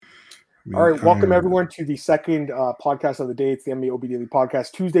All right, welcome everyone to the second podcast of the day. It's the MMAOB Daily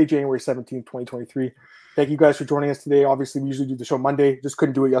Podcast, Tuesday, January 17th, 2023. Thank you guys for joining us today. Obviously, we usually do the show Monday. Just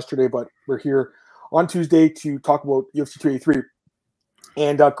couldn't do it yesterday, but we're here on Tuesday to talk about UFC 283.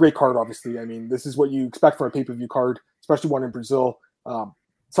 And great card, obviously. I mean, this is what you expect from a pay-per-view card, especially one in Brazil.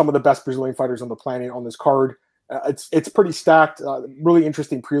 Some of the best Brazilian fighters on the planet on this card. It's pretty stacked. Really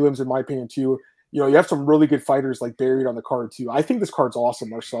interesting prelims, in my opinion, too. You know, you have some really good fighters like buried on the card too. I think this card's awesome,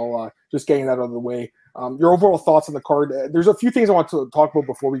 Marcel. Just getting that out of the way. Your overall thoughts on the card? There's a few things I want to talk about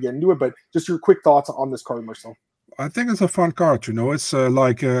before we get into it, but just your quick thoughts on this card, Marcel. I think it's a fun card. You know, it's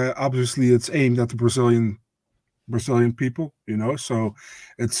obviously it's aimed at the Brazilian people. You know, so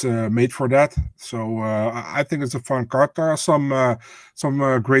it's made for that. So I think it's a fun card. There are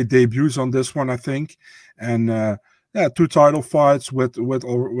some great debuts on this one, I think, and. Yeah, 2 title fights with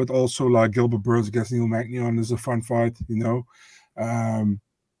also like Gilbert Burns against Neil Magny is a fun fight, you know.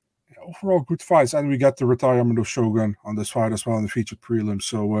 Overall good fights, and we get the retirement of Shogun on this fight as well in the featured prelim.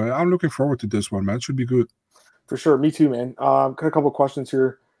 So I'm looking forward to this one, man. It should be good. For sure, me too, man. Got a couple of questions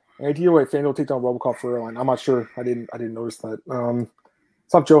here. Any idea why FanDuel take down RoboCop for airline? I'm not sure. I didn't notice that.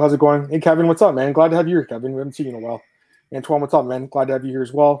 What's up, Joe? How's it going? Hey, Kevin, what's up, man? Glad to have you here, Kevin. We haven't seen you in a while. Antoine, what's up, man? Glad to have you here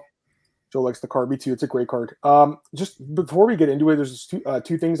as well. Joe likes the card. Me too. It's a great card. Just before we get into it, there's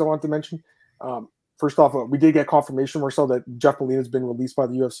two things I want to mention. First off, we did get confirmation, Marcel, that Jeff Molina's been released by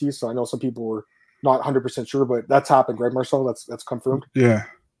the UFC. So I know some people were not 100% sure, but that's happened, right, Marcel? That's confirmed. Yeah.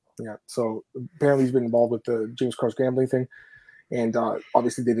 Yeah. So apparently he's been involved with the James Krause gambling thing, and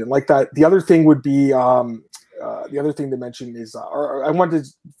obviously they didn't like that. The other thing would be the other thing to mention is I wanted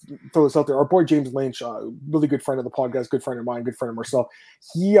to throw this out there. Our boy James Lynch, really good friend of the podcast, good friend of mine, good friend of Marcel.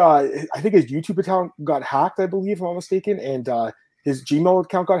 He, I think his YouTube account got hacked, I believe, if I'm not mistaken, and his Gmail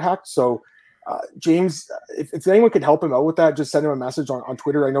account got hacked. So James, if anyone could help him out with that, just send him a message on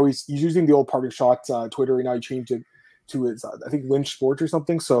Twitter. I know he's using the old Parting Shot Twitter right now. He changed it to his, I think, Lynch Sports or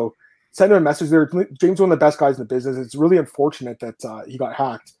something. So send him a message there. James is one of the best guys in the business. It's really unfortunate that he got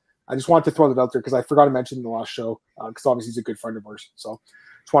hacked. I just wanted to throw that out there because I forgot to mention in the last show because obviously he's a good friend of ours. So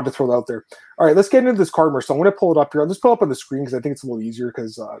just wanted to throw that out there. All right, let's get into this card, Marcel. I'm going to pull it up here. I'll just pull it up on the screen because I think it's a little easier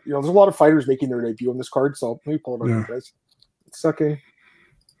because, you know, there's a lot of fighters making their debut on this card. So let me pull it up here, guys. A second.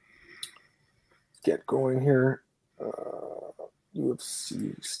 Get going here.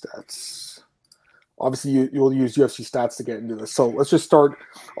 UFC stats. Obviously, you'll use UFC stats to get into this. So let's just start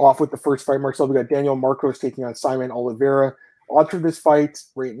off with the first fight, Marcel. We got Daniel Marcos taking on Simon Oliveira. Odds for this fight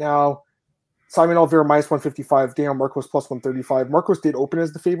right now, Simon Oliveira minus 155, Daniel Marcos plus 135. Marcos did open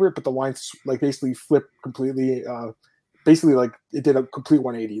as the favorite, but the lines like basically flipped completely. Basically, like it did a complete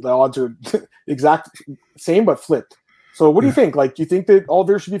 180. The odds are exact same, but flipped. So what do you think? Like, do you think that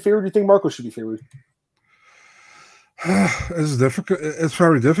Oliveira should be favored? Do you think Marcos should be favored? It's difficult. It's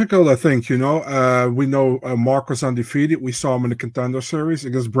very difficult, I think. You know, we know Marcos undefeated. We saw him in the Contender Series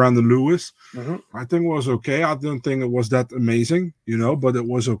against Brandon Lewis. I think it was okay. I don't think it was that amazing, you know, but it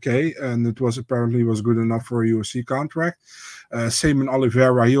was okay, and it was apparently good enough for a UFC contract. Same in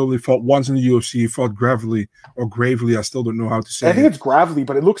Oliveira. He only fought once in the UFC. He fought Gravely or Gravely. I still don't know how to say it. I think it's Gravely,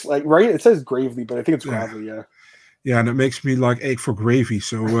 but it looks like, right? It says Gravely, but I think it's Gravely, yeah. Yeah, and it makes me like ache for gravy.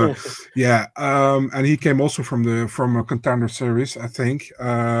 So yeah, and he came also from a Contender Series, I think.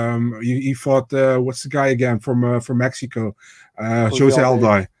 He fought what's the guy again from Mexico, Jose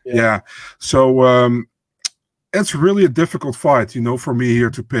Alday. Yeah. So it's really a difficult fight, you know, for me here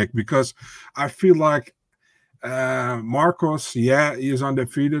to pick because I feel like Marcos, yeah, he is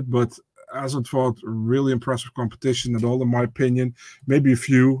undefeated, but hasn't fought really impressive competition at all, in my opinion. Maybe a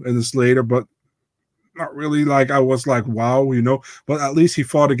few in this later, but not really like I was like, wow, you know, but at least he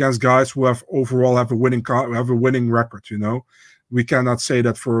fought against guys who have a winning record, you know. We cannot say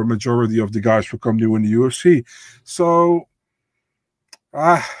that for a majority of the guys who come new in the UFC. So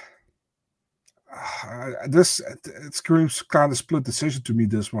it screams kind of split decision to me,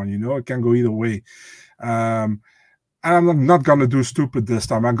 this one, you know. It can go either way. I'm not going to do stupid this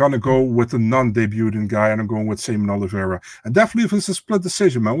time. I'm going to go with a non-debuting guy, and I'm going with Simon Oliveira. And definitely if it's a split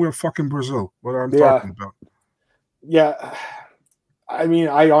decision, man, we're fucking Brazil. What I'm talking about. Yeah. I mean,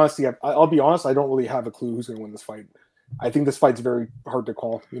 I'll be honest, I don't really have a clue who's going to win this fight. I think this fight's very hard to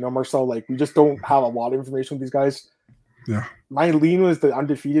call. You know, Marcel, like, we just don't have a lot of information with these guys. Yeah. My lean was the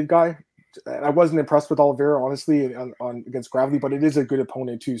undefeated guy. And I wasn't impressed with Oliveira, honestly, on against Gravely, but it is a good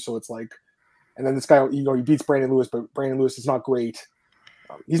opponent, too. So it's like, and then this guy, you know, he beats Brandon Lewis, but Brandon Lewis is not great.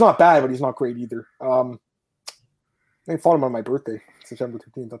 He's not bad, but he's not great either. I fought him on my birthday, September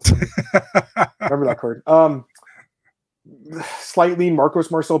 15th. That's funny. Remember that card. Slightly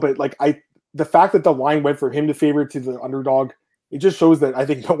Marcos Marcel, but like the fact that the line went from him to favorite to the underdog, it just shows that I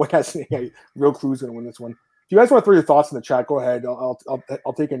think no one has any real clue who's going to win this one. If you guys want to throw your thoughts in the chat, go ahead.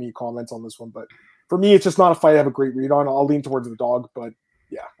 I'll take any comments on this one. But for me, it's just not a fight I have a great read on. I'll lean towards the dog, but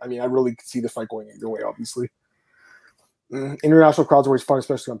yeah, I mean, I really could see the fight going either way, obviously. International crowds are always fun,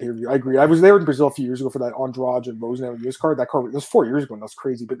 especially on pay-per-view. I agree. I was there in Brazil a few years ago for that Andrade and Rosenau US card. That card, it was 4 years ago, and that was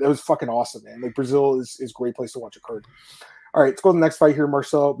crazy, but it was fucking awesome, man. Like, Brazil is a great place to watch a card. All right, let's go to the next fight here,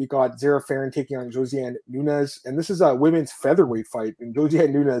 Marcel. We got Zara Farron taking on Josiane Nunes, and this is a women's featherweight fight, and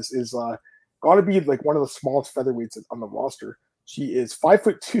Josiane Nunes is got to be like one of the smallest featherweights on the roster. She is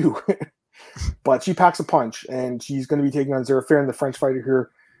 5'2", but she packs a punch, and she's going to be taking on Zara Farron, the French fighter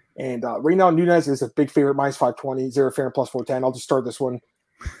here. And right now, Nunes is a big favorite, minus 520. Zara Farron plus 410. I'll just start this one.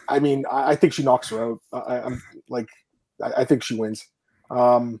 I mean, I think she knocks her out. I think she wins.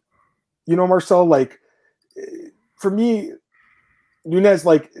 Marcel, like, for me, Nunes,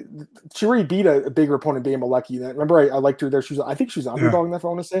 like, she already beat a bigger opponent, Bea Malecki. Remember, I liked her there. I think she was an underdog in that, if I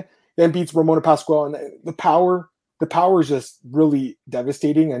want to say. Then beats Ramona Pascual, and the power is just really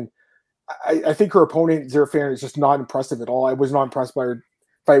devastating. And I think her opponent, Zara Farron, is just not impressive at all. I was not impressed by her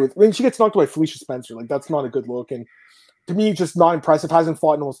fight with. I mean, she gets knocked by Felicia Spencer. Like, that's not a good look. And to me, just not impressive. Hasn't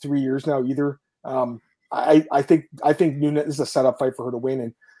fought in almost 3 years now either. I think Nunes is a setup fight for her to win,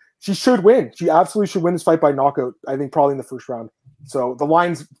 and she should win. She absolutely should win this fight by knockout. I think probably in the first round. So the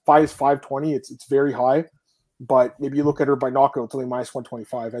line's 520. It's very high, but maybe you look at her by knockout, it's only minus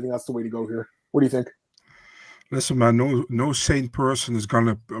 125. I think that's the way to go here. What do you think? Listen, man, no sane person is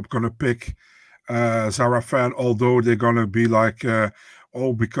gonna pick Zara Farron, although they're gonna be like,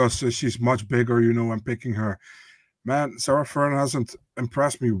 because she's much bigger, I'm picking her. Man, Zara Farron hasn't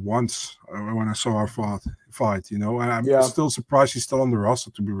impressed me once when I saw her fight, and I'm still surprised she's still on the roster,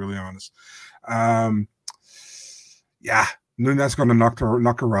 to be really honest. Nunes gonna knock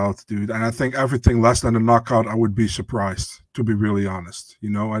her out, dude. And I think everything less than a knockout, I would be surprised, to be really honest.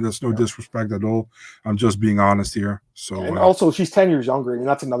 And there's no disrespect at all. I'm just being honest here. So, and also, she's 10 years younger. I mean,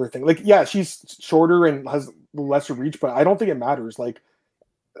 that's another thing. Like, yeah, she's shorter and has lesser reach, but I don't think it matters. Like,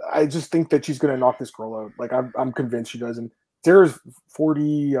 I just think that she's gonna knock this girl out. Like, I'm convinced she does. And Sarah's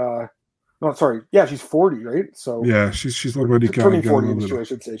 40. No, sorry. Yeah, she's 40, right? So yeah, she's already turning 40 this year, I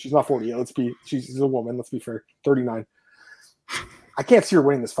should say. She's not 40 yet. She's a woman. Let's be fair. 39. I can't see her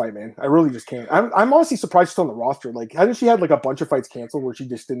winning this fight, man. I really just can't. I'm honestly surprised she's still on the roster. Like, hasn't she had like a bunch of fights canceled where she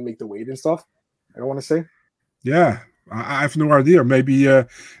just didn't make the weight and stuff? I don't want to say. Yeah, I have no idea. Maybe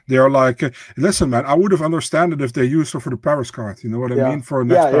they are like, listen, man, I would have understood it if they used her for the Paris card. You know what I mean? For a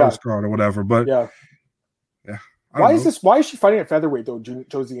next Paris card or whatever. But yeah. Why is she fighting at featherweight though,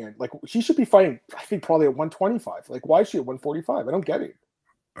 Josiane? Like, she should be fighting, I think, probably at 125. Like, why is she at 145? I don't get it.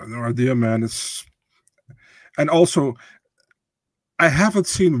 I have no idea, man. And also, I haven't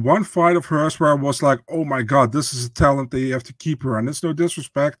seen one fight of hers where I was like, oh my God, this is a talent that you have to keep her. And it's no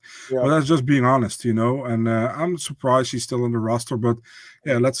disrespect, but that's just being honest, And I'm surprised she's still on the roster. But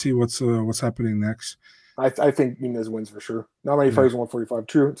yeah, let's see what's happening next. I think Nunes wins for sure. Not many fighters in 145.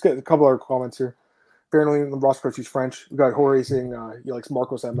 True. Let's get a couple other comments here. Apparently, in the roster, she's French. We got Jorge saying he likes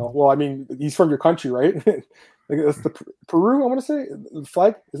Marcos ML. Well, I mean, he's from your country, right? Like, that's the Peru, I want to say. The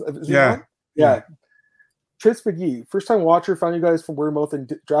flag? Is yeah. Tris McGee, first time watcher, found you guys from Wordmouth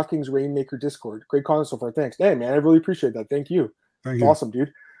and DraftKings Rainmaker Discord. Great content so far. Thanks. Hey, man, I really appreciate that. Thank you. Awesome,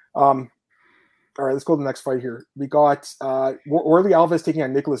 dude. All right, let's go to the next fight here. We got Worley Alves taking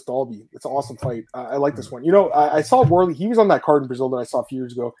on Nicholas Dalby. It's an awesome fight. I like this one. I saw Worley. He was on that card in Brazil that I saw a few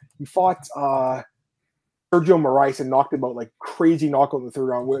years ago. He fought Sergio Moraes and knocked him out, like crazy knockout in the third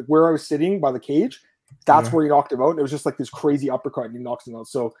round. Where I was sitting by the cage, that's where he knocked him out. And it was just like this crazy uppercut and he knocks him out.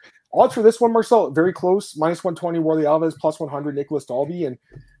 So odds for this one, Marcel, very close. Minus 120, Worley Alves, plus 100, Nicholas Dalby. And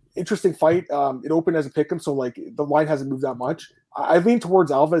interesting fight. It opened as a pick'em, so like the line hasn't moved that much. I lean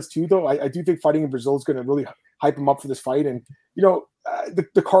towards Alves too, though. I do think fighting in Brazil is going to really hype him up for this fight. And, the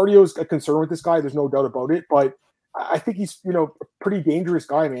cardio is a concern with this guy. There's no doubt about it. But I think he's, a pretty dangerous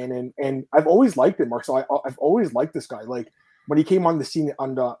guy, man. And I've always liked him, Marcel. I've always liked this guy. Like, when he came on the scene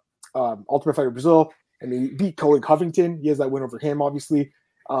on the Ultimate Fighter Brazil, and he beat Colin Covington. He has that win over him, obviously.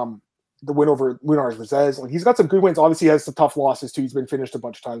 The win over Lunar Vazquez. Like, he's got some good wins. Obviously, he has some tough losses too. He's been finished a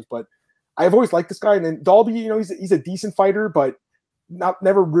bunch of times, but I've always liked this guy. And then Dalby, he's a decent fighter, but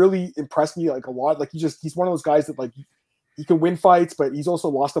never really impressed me like a lot. Like, he's one of those guys that like he can win fights, but he's also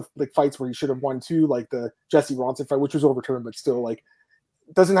lost like fights where he should have won too, like the Jesse Ronson fight, which was overturned, but still like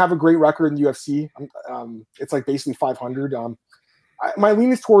doesn't have a great record in the UFC. It's like basically 500. My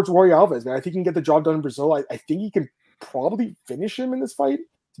lean is towards Roy Alves, man. I think he can get the job done in Brazil. I think he can probably finish him in this fight,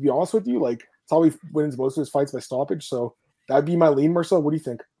 to be honest with you. Like, it's how he wins most of his fights by stoppage. So that'd be my lean, Marcel. What do you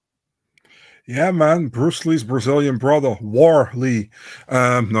think? Yeah, man. Bruce Lee's Brazilian brother, War Lee.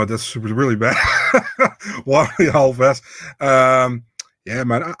 No, that's really bad. Warley Alves. Yeah,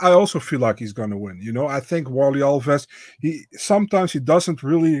 man. I also feel like he's gonna win. You know, I think Warley Alves. He sometimes he doesn't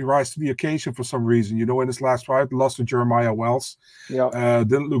really rise to the occasion for some reason. You know, in his last fight, lost to Jeremiah Wells. Yeah.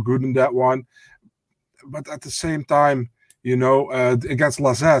 Didn't look good in that one. But at the same time, you know, against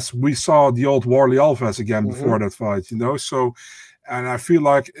Lazes, we saw the old Warley Alves again before that fight. You know, so. And I feel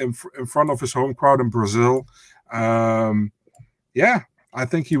like in front of his home crowd in Brazil, yeah, I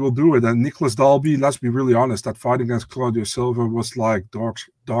think he will do it. And Nicholas Dalby, let's be really honest, that fight against Claudio Silva was like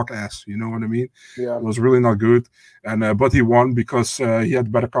dog ass. You know what I mean? Yeah, it was really not good. And but he won because he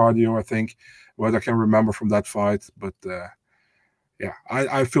had better cardio, I think, what I can remember from that fight. But yeah,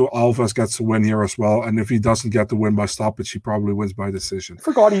 I feel Alves gets the win here as well. And if he doesn't get the win by stoppage, he probably wins by decision. I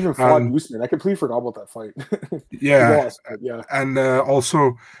forgot he even fought Usman. I completely forgot about that fight. Yeah, lost, yeah. And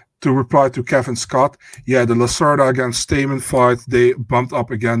also to reply to Kevin Scott, yeah, the Lacerda against Stamen fight, they bumped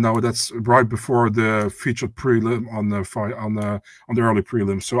up again now. That's right before the featured prelim on the fight on the early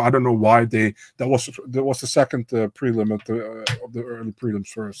prelim. So I don't know why that was the second prelim at of the early prelims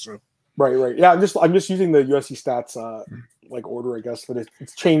first. So right. Yeah, I'm just using the UFC stats like order, I guess, but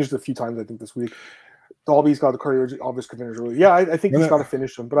it's changed a few times I think this week. Dalby's got the cardio, Alves could finish early. Yeah, I think he's got to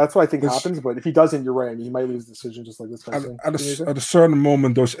finish him, but that's what I think happens. But if he doesn't, you're right. I mean, he might lose the decision just like this guy. At a certain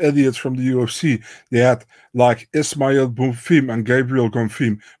moment, those idiots from the UFC, they had like Ismail Bonfim and Gabriel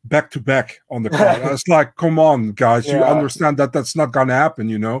Bonfim back to back on the card. I was like, come on, guys, you understand that that's not gonna happen,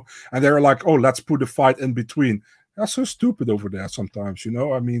 you know? And they were like, oh, let's put a fight in between. That's so stupid over there sometimes, you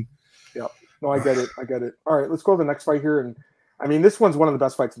know? I mean, yeah, no, I get it. All right, let's go to the next fight here. And I mean, this one's one of the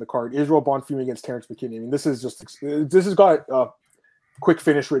best fights in the card. Israel Bonfim against Terrence McKinney. I mean, this has got a quick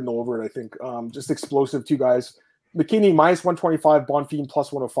finish written all over it, I think. Just explosive, two guys. McKinney minus 125, Bonfim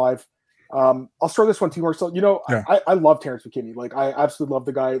plus 105. I'll start this one too, Marcel. You know, yeah. I love Terrence McKinney. Like, I absolutely love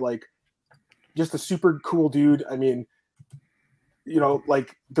the guy. Like, just a super cool dude. I mean, you know,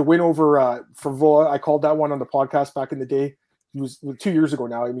 like the win over Favola, I called that one on the podcast back in the day. He was 2 years ago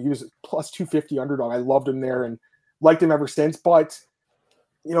now. I mean, he was plus 250 underdog. I loved him there and liked him ever since. But,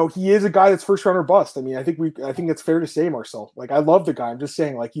 you know, he is a guy that's first round or bust. I mean, I think it's fair to say, Marcel. Like, I love the guy. I'm just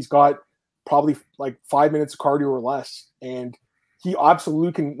saying, like, he's got probably like 5 minutes of cardio or less. And he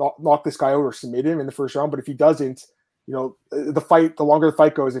absolutely can knock this guy out or submit him in the first round. But if he doesn't, you know, the longer the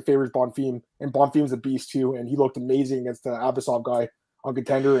fight goes, it favors Bonfim. And Bonfim's a beast too. And he looked amazing against the Abasov guy on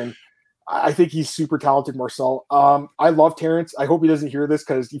Contender. And I think he's super talented, Marcel. I love Terrence. I hope he doesn't hear this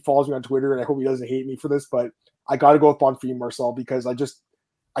because he follows me on Twitter, and I hope he doesn't hate me for this. But I got to go with Bonfim, Marcel, because I just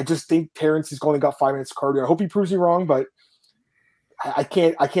think Terrence has only got 5 minutes of cardio. I hope he proves me wrong, but I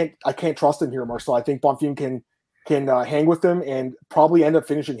can't trust him here, Marcel. I think Bonfim can hang with him and probably end up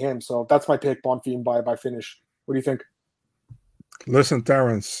finishing him. So that's my pick, Bonfim by finish. What do you think? Listen,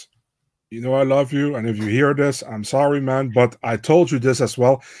 Terrence, you know I love you, and if you hear this, I'm sorry, man, but I told you this as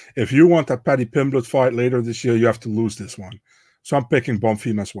well. If you want that Paddy Pimblett fight later this year, you have to lose this one. So I'm picking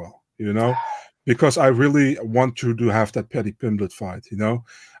Bonfim as well, you know, because I really want you to have that Paddy Pimblett fight, you know.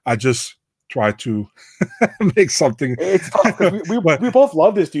 I just try to make something. It's tough because we both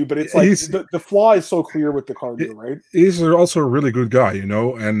love this dude, but it's like the flaw is so clear with the cardio, right? He's also a really good guy, you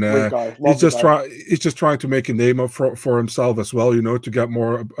know, and he's just trying to make a name up for himself as well, you know, to get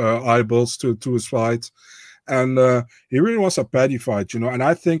more eyeballs to his fights. And he really wants a Paddy fight, you know. And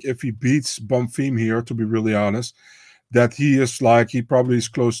I think if he beats Bonfim here, to be really honest, that he probably is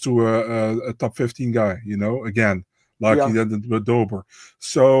close to a top 15 guy, you know, again, like he did with Dober.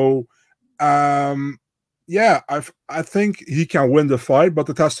 So yeah, I think he can win the fight, but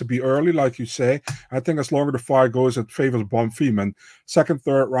it has to be early, like you say. I think as longer the fight goes, it favors Bonfim. And second,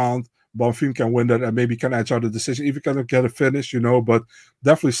 third round, Bonfim can win that and maybe can edge out the decision. Even can get a finish, you know, but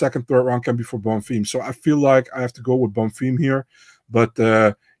definitely second, third round can be for Bonfim. So I feel like I have to go with Bonfim here. But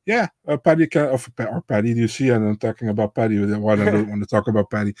yeah, Paddy can, or Paddy, do you see? And I'm talking about Paddy. Why don't I want to talk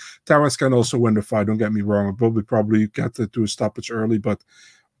about Paddy? Terrence can also win the fight, don't get me wrong. I'll probably get to a stoppage early, but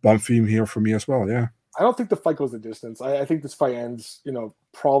Bonfim here for me as well, yeah. I don't think the fight goes the distance. I think this fight ends, you know,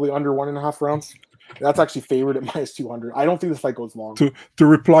 probably under 1.5 rounds. That's actually favored at minus 200. I don't think this fight goes long. To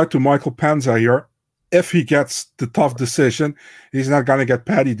reply to Michael Panza here, if he gets the tough decision, he's not going to get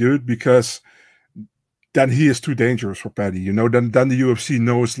Paddy, dude, because then he is too dangerous for Paddy, you know. Then the UFC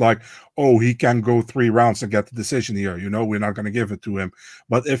knows, like, oh, he can go 3 rounds and get the decision here, you know. We're not going to give it to him.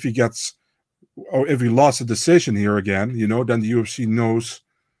 But if he gets, or if he lost a decision here again, you know, then the UFC knows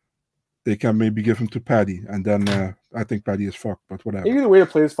they can maybe give him to Paddy, and then I think Paddy is fucked, but whatever. Maybe the way to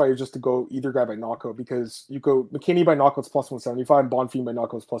play this fight is just to go either guy by knockout, because you go McKinney by knockouts plus 175 and Bonfim by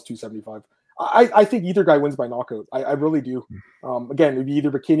knockouts plus 275. I think either guy wins by knockout. I really do. Again, it'd be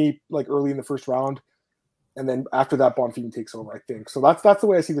either McKinney like early in the first round, and then after that, Bonfim takes over, I think. So that's the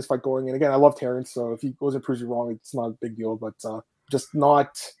way I see this fight going. And again, I love Terrence, so if he goes and proves me wrong, it's not a big deal. But just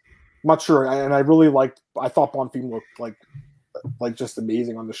not sure. And I thought Bonfim looked like just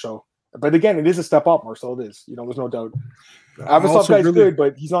amazing on the show. But again, it is a step up, Marcel. It is. There's no doubt. Abasov guy's really good,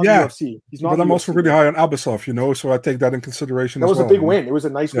 but he's not in the UFC. He's not. But I'm also really high on Abasov, so I take that in consideration. That was a big win. It was a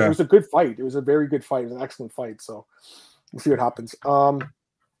nice win. It was a good fight. It was a very good fight. It was an excellent fight. So we'll see what happens.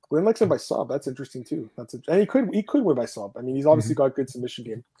 Glenn likes him by sub. That's interesting too. And he could win by sub. I mean, he's obviously got good submission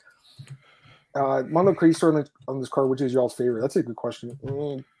game. Mondo crazy story on this card, which is y'all's favorite? That's a good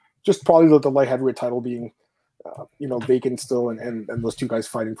question. Just probably the light heavyweight title being vacant still, and those two guys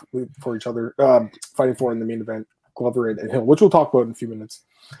fighting for each other, fighting for in the main event, Glover and Hill, which we'll talk about in a few minutes.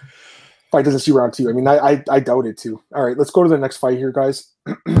 Fight doesn't see round 2. I mean, I doubt it too. All right, let's go to the next fight here, guys.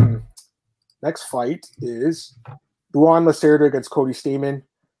 Next fight is Luan Lacerda against Cody Stamann.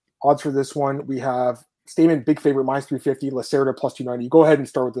 Odds for this one, we have Stamann big favorite minus 350, Lacerda plus 290. Go ahead and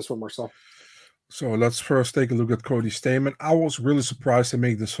start with this one, Marcel. So let's first take a look at Cody Stamann. I was really surprised to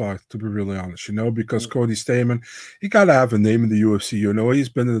make this fight, to be really honest, because Cody Stamann, he gotta have a name in the UFC. He's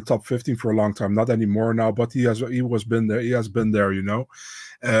been in the top 15 for a long time, not anymore now, but he has been there. He has been there.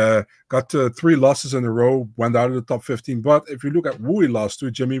 Got 3 losses in a row, went out of the top 15. But if you look at who he lost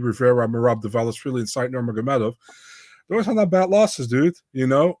to, Jimmy Rivera, Merab Dvalishvili, and Said Nurmagomedov, those are not bad losses, dude,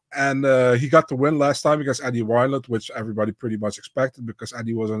 and he got the win last time against Eddie Wineland, which everybody pretty much expected because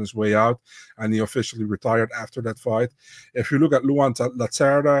Eddie was on his way out and he officially retired after that fight. If you look at Luan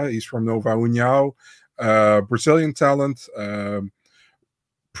Lacerda, he's from Nova União, Brazilian talent,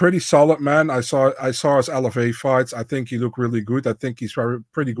 pretty solid, man. I saw his LFA fights. I think he looked really good. I think he's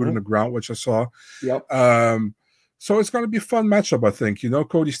pretty good in the ground, which I saw. Yep. So it's going to be a fun matchup, I think.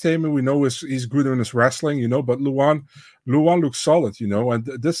 Cody Stamann, we know he's good in his wrestling, but Luan looks solid, and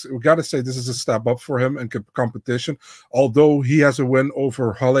this, we got to say, this is a step up for him in competition, although he has a win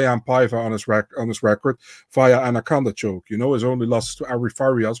over Halean Paiva on his record via Anaconda choke. His only loss to Ari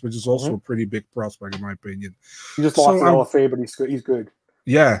Farias, which is also a pretty big prospect, in my opinion. He just lost to LFA, but he's good.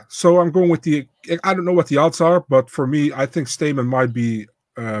 Yeah, so I'm going with I don't know what the odds are, but for me, I think Stamann might be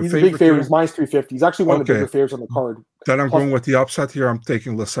he's a big favorite. He's minus 350. He's actually one of the bigger favorites on the card. Then I'm going with the upset here. I'm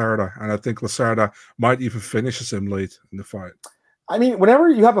taking Lacerda, and I think Lacerda might even finishes him late in the fight. I mean, whenever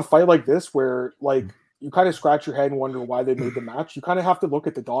you have a fight like this where you kind of scratch your head and wonder why they made the match, you kind of have to look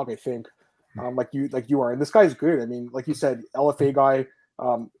at the dog, I think, like you are. And this guy's good. I mean, like you said, LFA guy,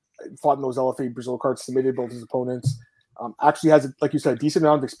 fought in those LFA Brazil cards, submitted both his opponents. Actually has, like you said, a decent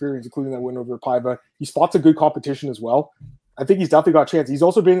amount of experience, including that win over Paiva. He spots a good competition as well. I think he's definitely got a chance.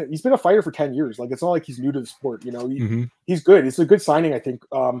 He's been a fighter for 10 years. Like, it's not like he's new to the sport. He's good. It's a good signing, I think.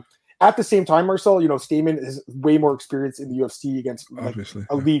 At the same time, Marcel, Stamann has way more experience in the UFC against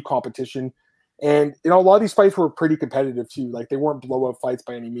elite competition. And, a lot of these fights were pretty competitive too. Like, they weren't blowout fights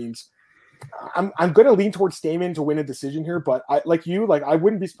by any means. I'm going to lean towards Stamann to win a decision here, but I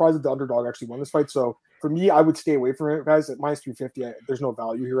wouldn't be surprised if the underdog actually won this fight. So for me, I would stay away from it, guys. At minus 350, there's no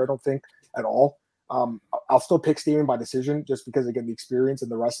value here, I don't think, at all. I'll still pick Stamann by decision just because, again, the experience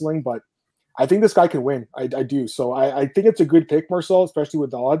and the wrestling, but I think this guy can win. I do. So I think it's a good pick, Marcel, especially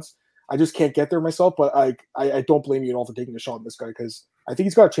with the odds. I just can't get there myself, but I don't blame you at all for taking a shot on this guy because I think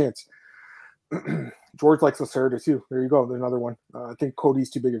he's got a chance. George likes Lacerda too. There you go. There's another one. I think Cody's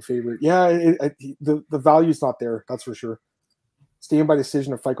too big a favorite. Yeah, the value's not there. That's for sure. Stamann by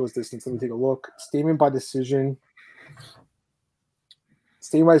decision or fight goes distance. Let me take a look. Stamann by decision.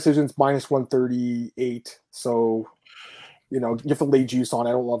 Stamann by decision is minus 138. So, you have to lay juice on.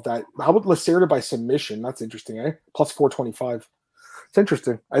 I don't love that. How about Lacerda by submission? That's interesting, eh? Plus 425. It's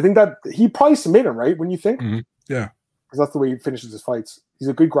interesting. I think that he probably submit him, right? When you think? Yeah. Because that's the way he finishes his fights. He's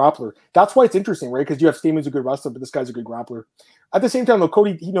a good grappler. That's why it's interesting, right? Because you have Stamann's a good wrestler, but this guy's a good grappler. At the same time, though,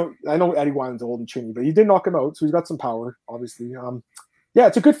 Cody, I know Eddie Wineland's old and chinny, but he did knock him out, so he's got some power, obviously. Yeah,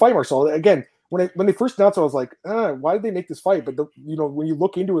 it's a good fight, Marcel. Again, when they first announced it, I was like, why did they make this fight? But when you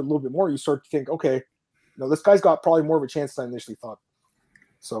look into it a little bit more, you start to think, okay, this guy's got probably more of a chance than I initially thought.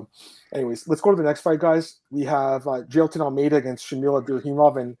 So, anyways, let's go to the next fight, guys. We have Jailton Almeida against Shamil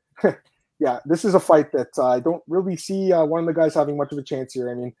Abdurahimov, and yeah, this is a fight that I don't really see one of the guys having much of a chance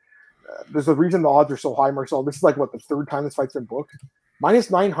here. I mean, there's a reason the odds are so high, Marcel. This is like, the third time this fight's been booked? Minus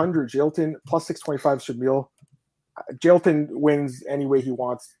 900, Jailton, plus 625, Shamil. Jailton wins any way he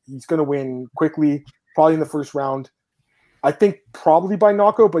wants. He's going to win quickly, probably in the first round. I think probably by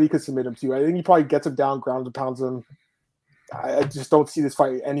knockout, but he could submit him too. I think he probably gets him down, ground and pounds him. I just don't see this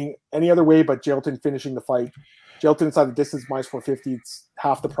fight any other way but Jailton finishing the fight. Jailton inside the distance minus 450. It's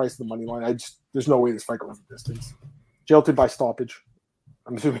half the price of the money line. There's no way this fight goes the distance. Jailton by stoppage.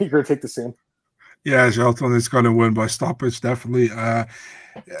 I'm assuming you're going to take the same. Yeah, Jailton is going to win by stoppage, definitely.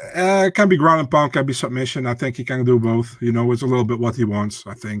 It can be ground and pound, can be submission. I think he can do both. You know, it's a little bit what he wants,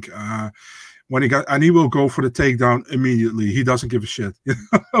 I think. He will go for the takedown immediately. He doesn't give a shit. You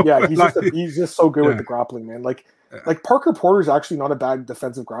know? Yeah, he's just so good with the grappling, man. Like Parker Porter's actually not a bad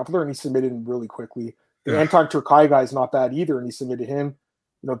defensive grappler, and he submitted him really quickly. The Anton Turkai guy is not bad either, and he submitted him.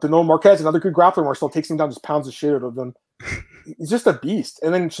 You know, Danilo Marquez, another good grappler. Marcel takes him down, just pounds the shit out of them. He's just a beast.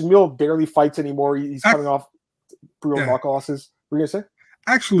 And then Shamil barely fights anymore. He's coming off brutal knock losses. What were you going to say?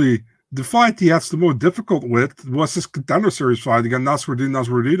 Actually, the fight he has the most difficult with was his contender series fight against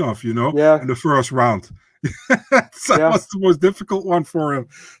Nasruddinov, you know, in the first round. That was the most difficult one for him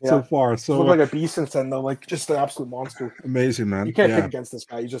so far. So looked like a beast since then, though, like just an absolute monster. Amazing, man. You can't pick against this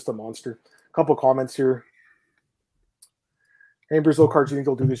guy. He's just a monster. A couple comments here. Hey, Brazil cards, you think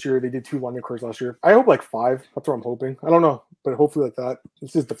they'll do this year? They did 2 London cards last year. I hope like 5. That's what I'm hoping. I don't know, but hopefully like that.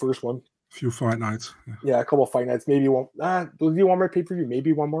 This is the first one. A few fight nights. Yeah, a couple of fight nights. Maybe one. Do you want more pay-per-view?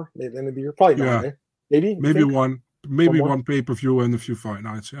 Maybe one more at the end of the year. Probably not. Eh? Maybe one. Maybe one pay-per-view and a few fight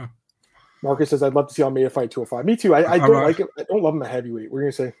nights. Yeah. Marcus says, "I'd love to see Almeida fight 205." Me too. I don't like it. I don't love him at heavyweight. What are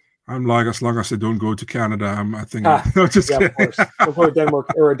you gonna say? I'm like, as long as they don't go to Canada, I think. No, just kidding. Of course. We'll go to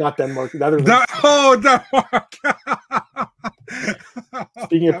Denmark or not Denmark. Denmark.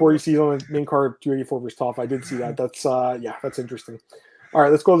 Speaking of 40 season main card 284 versus Tough, I did see that. That's that's interesting. All right,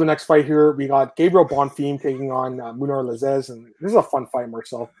 let's go to the next fight here. We got Gabriel Bonfim taking on Munar Lazez, and this is a fun fight,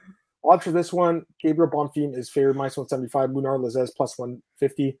 Marcel. Odds for this one: Gabriel Bonfim is favored minus 175, Munar Lazez plus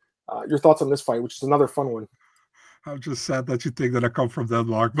 150. Your thoughts on this fight, which is another fun one? I'm just sad that you think that I come from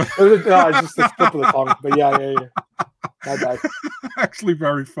Denmark, but it's just the flip of the tongue. But yeah. My bad. Actually,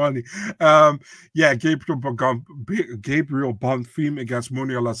 very funny. Gabriel Bonfim against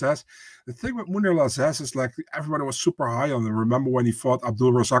Munir Lazez. The thing with Munir Lazez is like everybody was super high on him. Remember when he fought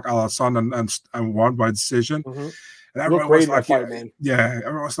Abdul Razak Al Hassan and won by decision? Mm-hmm. And everyone was like,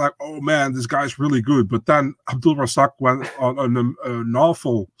 everyone was like, oh man, this guy's really good. But then Abdul Razak went on an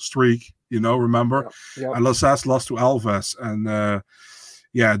awful streak, you know, remember? Yeah. And Lazez lost to Alves. And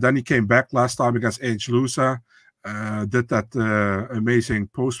then he came back last time against H. Lusa. Did that amazing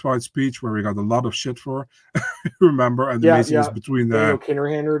post-fight speech where we got a lot of shit for, remember? And the amazing is between the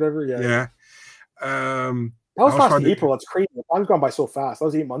Kinnerhand or whatever. Yeah. That was last April. That's crazy. The time's gone by so fast. That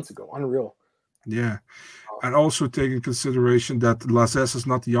was 8 months ago. Unreal. Yeah. And also take in consideration that Lazez is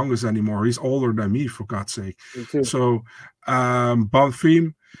not the youngest anymore. He's older than me, for God's sake. Me too. So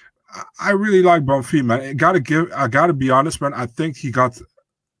Bonfim, I really like Bonfim, man. I gotta be honest, man. I think he got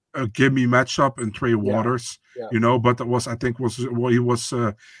a gimme matchup in Trey Waters, you know, but that was, I think, he was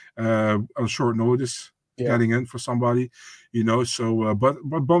on short notice getting in for somebody, you know. So, but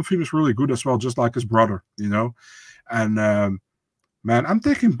Bonfim is really good as well, just like his brother, you know. And man, I'm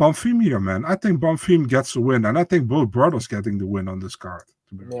taking Bonfim here, man. I think Bonfim gets the win, and I think both brothers getting the win on this card.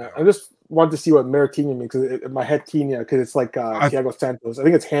 Yeah, I just wanted to see what Maritinha means because in my head, Tina, because it's like Thiago Santos. I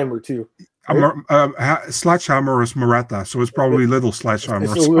think it's Hammer too. Right? Sledgehammer is Murata, so it's probably little Sledgehammer.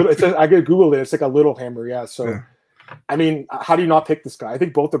 I could Google it. It's like a little hammer, yeah. So, I mean, how do you not pick this guy? I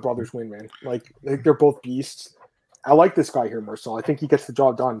think both the brothers win, man. Like, I think they're both beasts. I like this guy here, Marcel. I think he gets the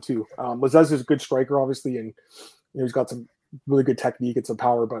job done too. Lazez is a good striker, obviously, and he's got some really good technique and some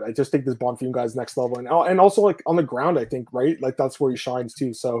power. But I just think this Bonfim guy's next level, and also like on the ground, I think like that's where he shines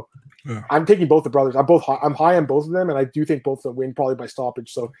too. So I'm taking both the brothers. I'm high on both of them, and I do think both of them win probably by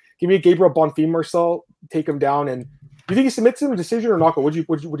stoppage. So give me a Gabriel Bonfim, Marcel, take him down, and do you think he submits him a decision or knockout? What do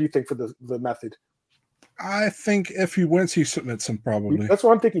you think for the method? I think if he wins, he submits him probably. That's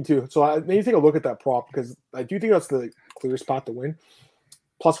what I'm thinking too. So I need to take a look at that prop because I do think that's the clearest path to win.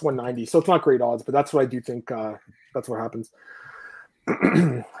 Plus 190. So it's not great odds, but that's what I do think. That's what happens.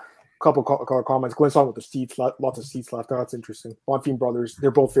 Couple comments. Glenn's on with the seats. Lots of seats left. That's interesting. Bonfim brothers.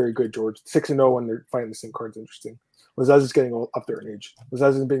 They're both very good, George. 6-0 and they're fighting the same card's interesting. Lazez is getting up there in age. Lazez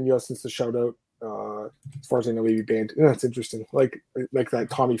hasn't been in US since the shoutout. As far as I know, maybe banned. Yeah, that's interesting. Like that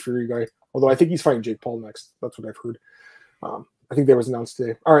Tommy Fury guy. Although I think he's fighting Jake Paul next. That's what I've heard. I think that was announced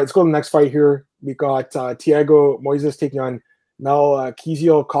today. All right, let's go to the next fight here. We got Thiago Moises taking on Mel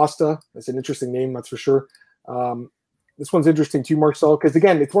Kizio Costa. That's an interesting name, that's for sure. This one's interesting too, Marcel, because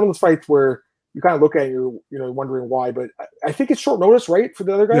again, it's one of those fights where you kind of look at it and you're wondering why, but I think it's short notice, right, for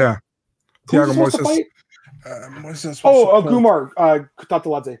the other guy? Yeah. Thiago Moises. Gumar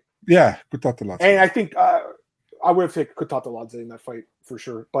Kutateladze. Yeah, Kutateladze. And I think I would have taken Kutateladze in that fight for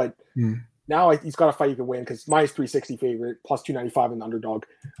sure, but Now he's got a fight he can win because minus 360 favorite, plus 295 in the underdog.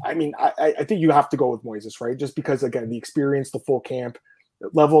 I mean, I think you have to go with Moises, right? Just because, again, the experience, the full camp, the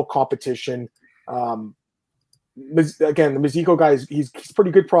level of competition. Again, the Mizico guy, he's a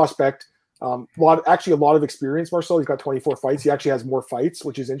pretty good prospect. A lot of experience, Marcel. He's got 24 fights. He actually has more fights,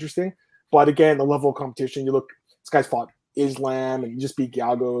 which is interesting. But again, the level of competition, you look, this guy's fought Islam and he just beat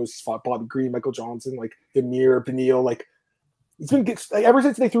Galgos, fought Bobby Green, Michael Johnson, like Demir, Benil, like he's been ever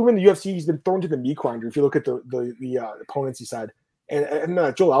since they threw him in the UFC, he's been thrown to the meat grinder. If you look at the opponents he's had,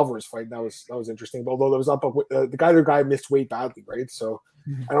 and Joel Alvarez fight, that was interesting. But although that was up, the guy missed weight badly, right? So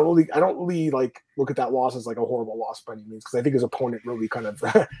I don't really like look at that loss as like a horrible loss by any means, because I think his opponent really kind of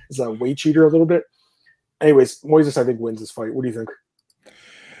is a weight cheater a little bit. Anyways, Moises I think wins this fight. What do you think?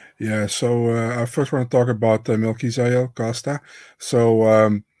 Yeah, so I first want to talk about Melquizael Costa.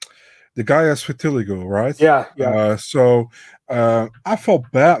 So the guy has vitiligo, right? Yeah. So I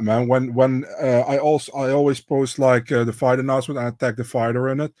felt bad, man, when I always post like the fight announcement and I tag the fighter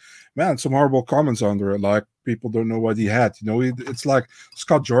in it. Man, some horrible comments under it, like people don't know what he had. You know, it's like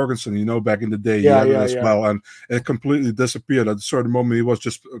Scott Jorgensen, you know, back in the day, he had it as well, and it completely disappeared at a certain moment. He was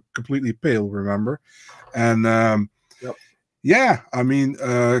just completely pale, remember? And yeah, I mean,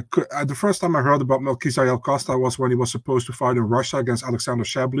 the first time I heard about Melquizael Costa was when he was supposed to fight in Russia against Alexander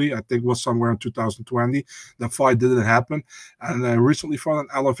Shabliy. I think it was somewhere in 2020. That fight didn't happen. And recently fought in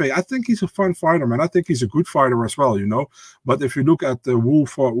LFA. I think he's a fun fighter, man. I think he's a good fighter as well, you know. But if you look at the Wu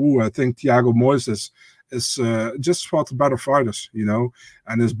for Wu, I think Thiago Moises is just fought the better fighters, you know.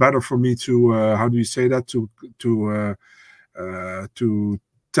 And it's better for me to, how do you say that, to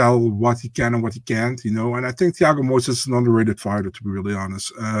tell what he can and what he can't, you know. And I think Thiago Moises is an underrated fighter, to be really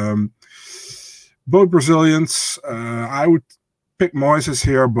honest. Both Brazilians, I would pick Moises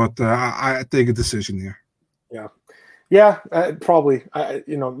here, but I take a decision here. Yeah, probably.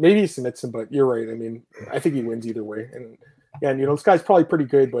 You know, maybe he submits him, but you're right. I mean, I think he wins either way. And you know, this guy's probably pretty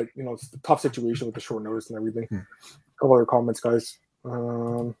good, but you know, it's a tough situation with the short notice and everything. A couple other comments, guys.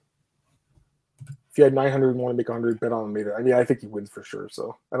 If you had 900 and want to make 100, bet on him later. I mean, I think he wins for sure.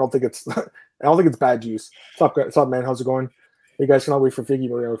 So I don't think it's bad juice. What's up, man? How's it going? You guys cannot wait for Figgy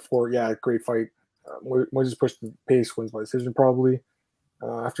Moreno 4. Yeah, great fight. Moises pushed the pace, wins by decision probably.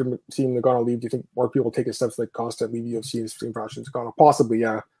 After seeing Nagano leave, do you think more people will take a steps like Costa leave UFC and stream passions Nagano? Possibly,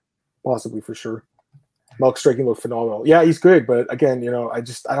 yeah. Possibly for sure. Melk striking looked phenomenal. Yeah, he's good, but again, you know, I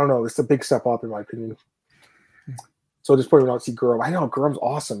don't know. It's a big step up in my opinion. So at this point, we don't see Guram. I know Guram's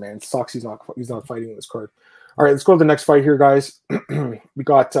awesome, man. It sucks he's not fighting in this card. All right, let's go to the next fight here, guys. We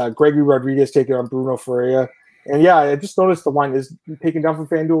got Gregory Rodriguez taking on Bruno Ferreira. And yeah, I just noticed the line is taken down from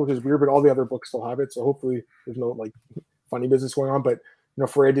FanDuel, which is weird, but all the other books still have it. So hopefully there's no like funny business going on. But you know,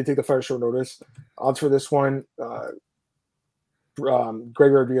 Ferreira did take the fight at short notice. Odds for this one,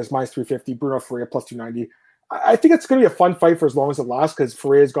 Gregory Rodriguez minus 350, Bruno Ferreira plus 290. I think it's going to be a fun fight for as long as it lasts because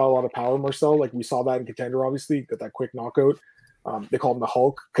Ferreira's got a lot of power, Marcel. Like we saw that in Contender, obviously, got that quick knockout. They call him the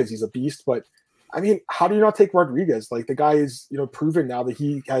Hulk because he's a beast. But I mean, how do you not take Rodriguez? Like the guy is, you know, proven now that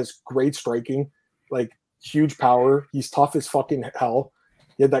he has great striking, like huge power. He's tough as fucking hell.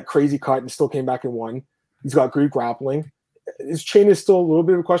 He had that crazy cut and still came back and won. He's got great grappling. His chain is still a little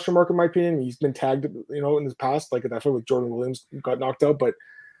bit of a question mark in my opinion. He's been tagged, you know, in the past, like that fight with Jordan Williams got knocked out, but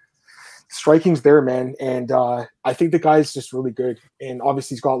striking's there, man. And I think the guy's just really good. And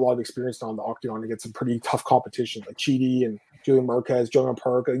obviously he's got a lot of experience now on the octagon against some pretty tough competition like Chidi and Julian Marquez, Julian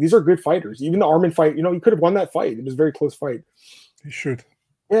Park. Like, these are good fighters. Even the Armin fight, you know, he could have won that fight. It was a very close fight. He should.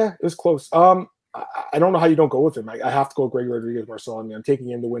 Yeah, it was close. I don't know how you don't go with him. I have to go with Gregory Rodriguez Marcel. I mean, I'm taking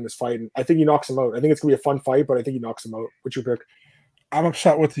him to win this fight. And I think he knocks him out. I think it's going to be a fun fight, but I think he knocks him out. What's your pick? I'm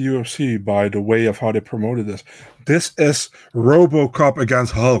upset with the UFC by the way of how they promoted this. This is RoboCop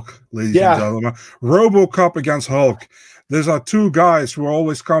against Hulk, ladies and gentlemen. RoboCop against Hulk. These are two guys who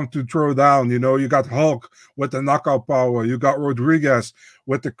always come to throw down. You know, you got Hulk with the knockout power. You got Rodriguez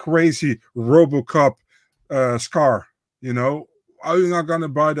with the crazy RoboCop scar. You know, are you not going to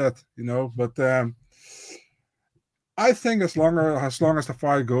buy that? You know, but I think as long as the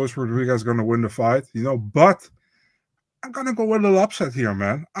fight goes, Rodriguez is going to win the fight. You know, but I'm going to go with a little upset here,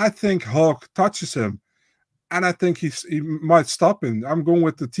 man. I think Hulk touches him, and I think he might stop him. I'm going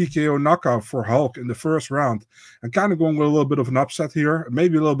with the TKO knockout for Hulk in the first round. I'm kind of going with a little bit of an upset here,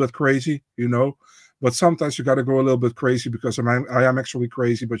 maybe a little bit crazy, you know. But sometimes you got to go a little bit crazy because I am actually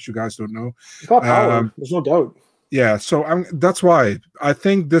crazy, but you guys don't know. He's got power. There's no doubt. Yeah, so that's why I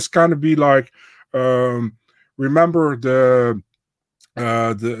think this kind of be like, remember the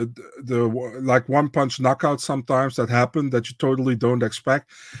like one punch knockout sometimes that happen that you totally don't expect.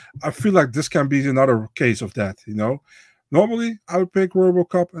 I feel like this can be another case of that, you know. Normally, I would pick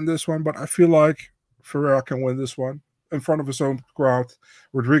RoboCop in this one, but I feel like Ferreira can win this one in front of his own crowd.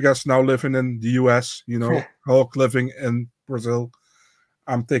 Rodriguez now living in the US, Hulk living in Brazil.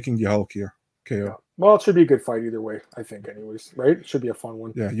 I'm taking the Hulk here. KO. Yeah. Well, it should be a good fight either way, I think, anyways, right? It should be a fun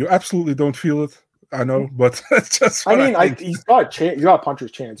one. Yeah, you absolutely don't feel it. I know, but it's just he's got a chance. You got a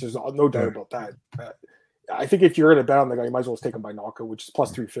puncher's chance. There's no doubt about that. I think if you're going to bet on the guy, you might as well just take him by knockout, which is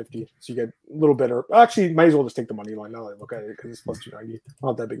plus 350. So you get a little better. Actually, you might as well just take the money line now that I look at it because it's plus 290.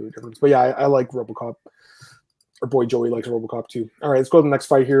 Not that big of a difference. But yeah, I like RoboCop. Our boy Joey likes RoboCop too. All right, let's go to the next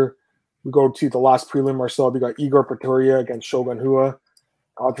fight here. We go to the last prelim, Marcel. We got Igor Pretoria against Shogun Hua.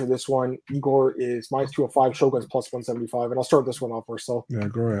 Odds for this one, Igor is minus 205, Shogun's plus 175. And I'll start this one off, Marcel. Yeah,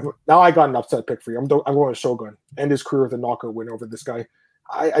 go ahead. Now I got an upset pick for you. I'm going with Shogun. End his career with a knockout win over this guy.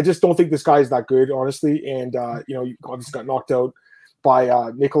 I just don't think this guy is that good, honestly. And, you obviously got knocked out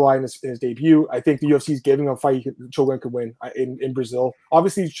by Nikolai in his debut. I think the UFC is giving him a fight Shogun could win in Brazil.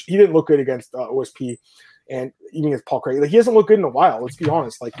 Obviously, he didn't look good against OSP and even against Paul Craig. Like, he hasn't looked good in a while, let's be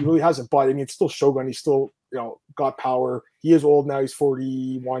honest. Like, he really hasn't. But, I mean, it's still Shogun. He's still, got power. He is old now. He's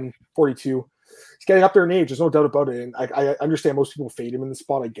 41, 42. He's getting up there in age. There's no doubt about it. And I understand most people fade him in the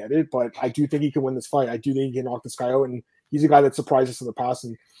spot. I get it. But I do think he can win this fight. I do think he can knock this guy out. And he's a guy that surprised us in the past,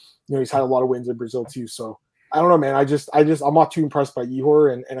 and he's had a lot of wins in Brazil too. So I don't know, man. I'm not too impressed by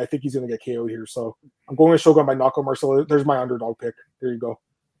Ihor, and I think he's going to get KO'd here. So I'm going with Shogun by knockout. Marcelo, there's my underdog pick. There you go.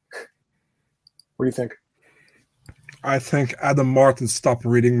 What do you think? I think Adam Martin stopped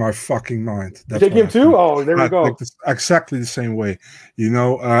reading my fucking mind. You take him too? Oh, there we go. Think exactly the same way.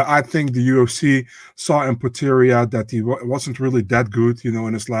 I think the UFC saw in Pretoria that he wasn't really that good,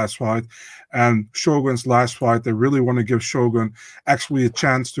 in his last fight. And Shogun's last fight, they really want to give Shogun actually a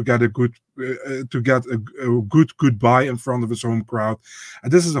chance to get a good goodbye in front of his home crowd.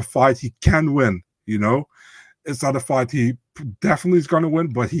 And this is a fight he can win, It's not a fight he definitely is going to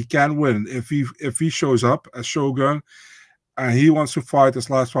win, but he can win if he shows up as Shogun and he wants to fight his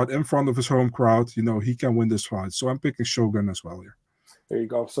last fight in front of his home crowd. He can win this fight. So I'm picking Shogun as well here. There you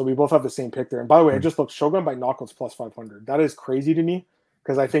go. So we both have the same pick there. And by the way, I just looked Shogun by knockouts plus 500. That is crazy to me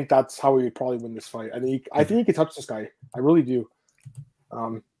because I think that's how he would probably win this fight. I think he could touch this guy. I really do.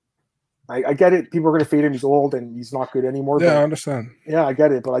 I get it. People are going to fade him. He's old and he's not good anymore. Yeah, I understand. Yeah, I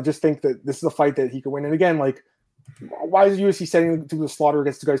get it. But I just think that this is a fight that he could win. And again, like, why is the UFC setting to the slaughter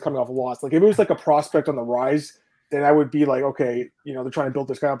against the guys coming off a loss? Like, if it was like a prospect on the rise, then I would be like, okay, they're trying to build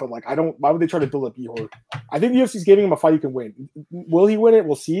this guy up. But like, why would they try to build up Ihor? I think the UFC is giving him a fight he can win. Will he win it?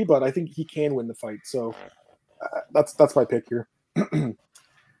 We'll see. But I think he can win the fight. So that's my pick here.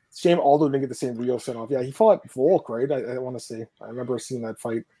 Shame Aldo didn't get the same Rio sent off. Yeah, he fought Volk, right? I want to say. I remember seeing that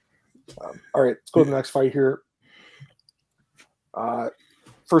fight. All right, let's go to the next fight here.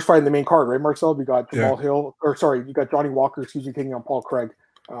 First fight in the main card, right, Marcel? We got Jamal Hill, you got Johnny Walker, taking on Paul Craig.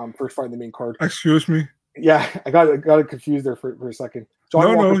 First fight in the main card. Excuse me. Yeah, I got it confused there for a second.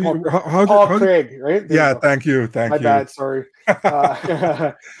 Johnny Walker, Paul Craig, right? There yeah, thank you. My bad, sorry.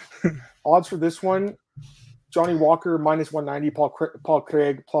 Odds for this one: Johnny Walker minus 190, Paul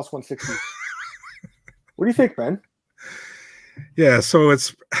Craig plus 160. What do you think, Ben? Yeah, so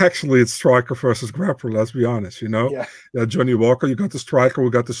it's striker versus grappler, let's be honest, Yeah, Johnny Walker, you got the striker, we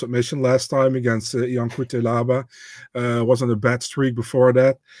got the submission last time against Ian Kutelaba. Was on a bad streak before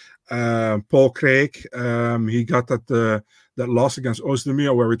that. Paul Craig, he got that loss against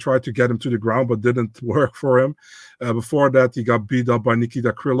Ozdemir where we tried to get him to the ground but didn't work for him. Before that, he got beat up by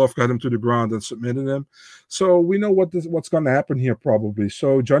Nikita Krylov, got him to the ground and submitted him. So we know what's going to happen here probably.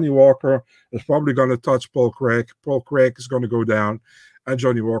 So Johnny Walker is probably going to touch Paul Craig. Paul Craig is going to go down, and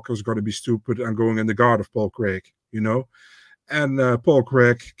Johnny Walker is going to be stupid and going in the guard of Paul Craig, And Paul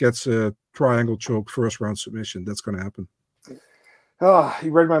Craig gets a triangle choke first round submission. That's going to happen. Oh, you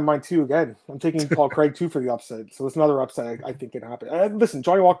read my mind too again. I'm taking Paul Craig too for the upset. So it's another upset I think can happen. Listen,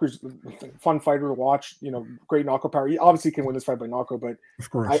 Johnny Walker's a fun fighter to watch. Great knockout power. He obviously can win this fight by knockout, but of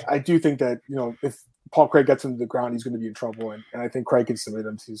course, I do think that if Paul Craig gets him to the ground, he's going to be in trouble, and I think Craig can submit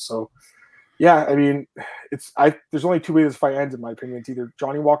him too. So yeah, I mean, there's only two ways this fight ends in my opinion. It's either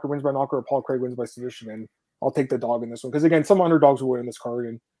Johnny Walker wins by knockout or Paul Craig wins by submission, and I'll take the dog in this one because again, some underdogs will win in this card,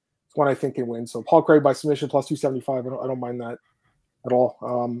 and it's one I think can win. So Paul Craig by submission plus 275. I don't mind that at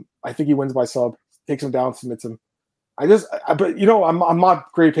all. I think he wins by sub, takes him down, submits him. But I'm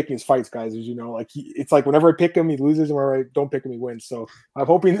not great at picking his fights, guys. As you know, like it's like whenever I pick him, he loses, and whenever I don't pick him, he wins. So I'm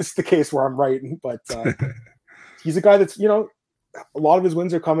hoping this is the case where I'm right. But he's a guy that's a lot of his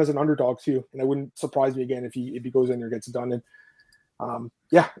wins are come as an underdog too, and it wouldn't surprise me again if he goes in there and gets it done. And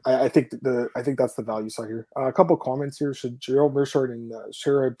I think that's the value side here. A couple of comments here: should Gerald Mershard and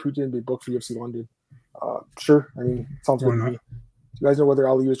Shara Putin be booked for UFC London? Sure. I mean, sounds good to me. You guys know whether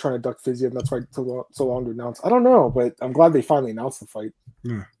Ali was trying to duck Fiziev, and that's why it took so long to announce. I don't know, but I'm glad they finally announced the fight.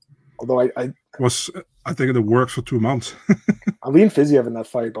 Yeah. Although I think it worked for 2 months. I lean Fiziev in that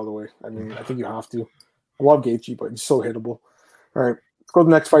fight, by the way. I mean, I think you have to. I love Gaethje, but he's so hittable. All right, let's go to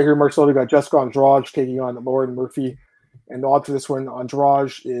the next fight here. Marcel, we got Jessica Andrade taking on Lauren Murphy. And the odds for this one,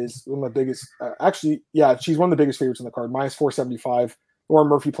 Andrade is one of the biggest. She's one of the biggest favorites in the card, minus 475. Lauren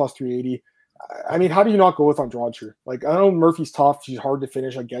Murphy plus 380. I mean, how do you not go with Andrade here? Like, I know Murphy's tough. She's hard to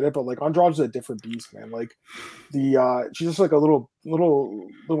finish. I get it. But, like, Andrade's a different beast, man. Like, she's just like a little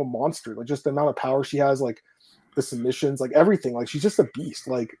monster. Like, just the amount of power she has, like, the submissions, like, everything. Like, she's just a beast.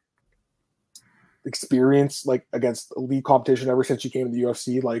 Like, experience, like, against elite competition ever since she came to the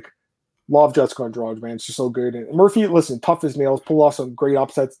UFC. Like, love Jessica Andrade, man. She's so good. And Murphy, listen, tough as nails, pull off some great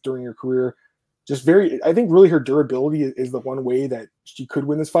upsets during her career. Just I think really her durability is the one way that she could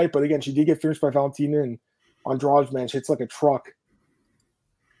win this fight. But again, she did get finished by Valentina, and Andrade, man, she hits like a truck.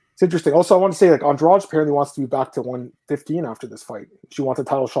 It's interesting. Also, I want to say, like, Andrade apparently wants to be back to 115 after this fight. She wants a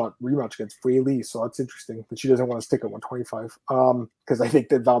title shot rematch against Frey Lee, so that's interesting. But she doesn't want to stick at 125 because I think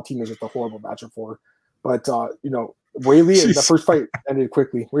that Valentina is just a horrible matchup for her. But, Whaley in the first fight ended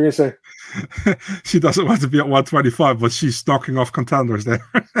quickly. What are you going to say? She doesn't want to be at 125, but she's knocking off contenders there.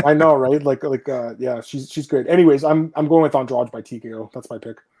 I know, right? Yeah, she's good. Anyways, I'm going with Andrade by TKO. That's my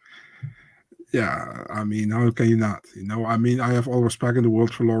pick. Yeah, I mean, how can you not? I mean, I have all respect in the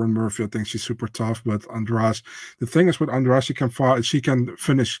world for Lauren Murphy. I think she's super tough, but Andrade, the thing is with Andrade, she can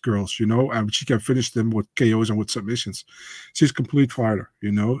finish girls, and she can finish them with KOs and with submissions. She's a complete fighter,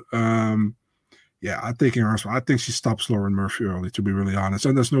 Yeah, I'm taking her. I think she stops Lauren Murphy early, to be really honest.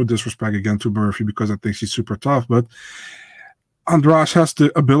 And there's no disrespect again to Murphy because I think she's super tough. But Andrade has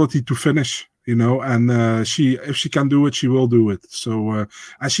the ability to finish, and if she can do it, she will do it. So,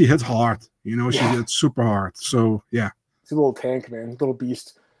 and she hits hard, she hits super hard. So, yeah. She's a little tank, man, little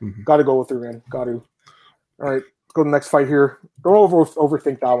beast. Got to go with her, man. Got to. All right, let's go to the next fight here. Don't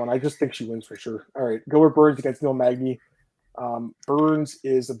overthink that one. I just think she wins for sure. All right, Gilbert Burns against Neil Magny. Burns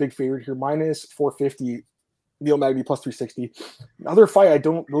is a big favorite here, minus 450. Neil Magny plus 360. Another fight I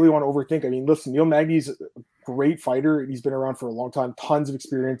don't really want to overthink. I mean, listen, Neil Magny's a great fighter. He's been around for a long time, tons of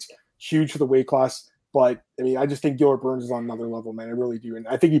experience, huge for the weight class. But I mean, I just think Gilbert Burns is on another level, man. I really do, and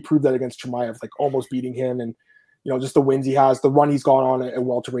I think he proved that against Chimaev, like almost beating him, and just the wins he has, the run he's gone on at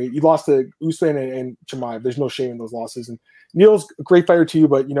welterweight. He lost to Usman and Chimaev. There's no shame in those losses. And Neil's a great fighter too,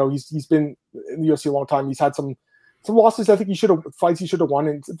 but he's been in the UFC a long time. He's had some losses. I think he should have won,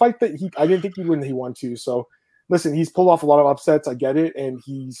 and fight that I didn't think he'd win. He won too. So listen, he's pulled off a lot of upsets. I get it, and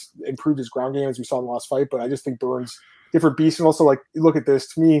he's improved his ground game as we saw in the last fight. But I just think Burns different beast, and also like look at this.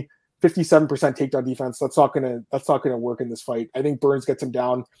 To me, 57% takedown defense. That's not gonna work in this fight. I think Burns gets him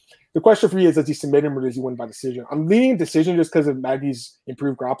down. The question for me is, does he submit him or does he win by decision? I'm leaning decision just because of Magny's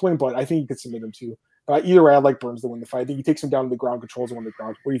improved grappling, but I think he could submit him too. But either way, I'd like Burns to win the fight. I think he takes him down to the ground, controls him on the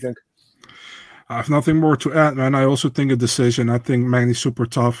ground. What do you think? I have nothing more to add, man. I also think a decision. I think Magny's super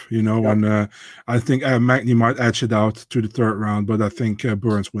tough, and I think Magny might edge it out to the third round, but I think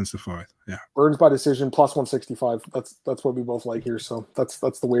Burns wins the fight. Yeah, Burns by decision plus 165. That's what we both like here. So that's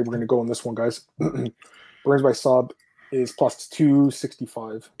the way we're going to go in this one, guys. Burns by sub is plus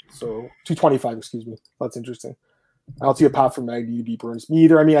 265. So 225, excuse me. That's interesting. I don't see a path for Magny to beat Burns. Me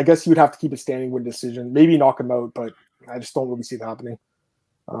either. I mean, I guess you would have to keep it standing with decision, maybe knock him out, but I just don't really see it happening.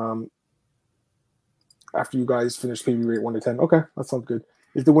 After you guys finish PB rate 1 to 10. Okay, that sounds good.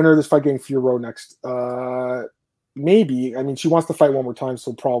 Is the winner of this fight getting Fiorot next? Maybe. I mean, she wants to fight one more time,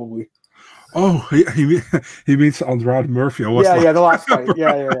 so probably. Oh, he means Andrade Murphy. The last fight.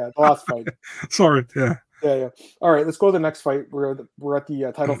 Yeah, the last fight. Sorry, yeah. Yeah. All right, let's go to the next fight. We're at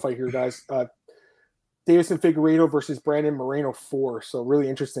the title fight here, guys. Davison Figueiredo versus Brandon Moreno 4. So really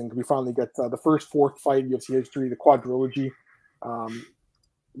interesting. We finally get the fourth fight in UFC history, the quadrilogy.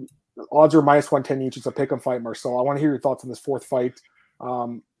 Odds are minus 110 each. It's a pick'em fight, Marcel. I want to hear your thoughts on this fourth fight.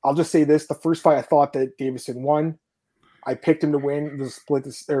 I'll just say this: the first fight, I thought that Davison won. I picked him to win.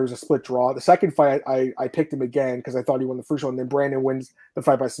 There was a split draw. The second fight, I picked him again because I thought he won the first one. Then Brandon wins the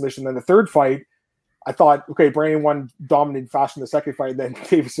fight by submission. Then the third fight, I thought, okay, Brandon won dominant fashion the second fight. Then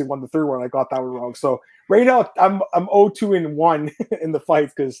Davison won the third one. I got that one wrong. So right now, I'm 0-2-1 in the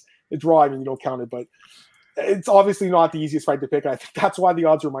fights because the draw. I mean, you don't count it, but. It's obviously not the easiest fight to pick. I think that's why the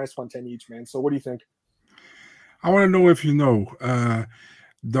odds are minus 110 each, man. So what do you think? I want to know if you know.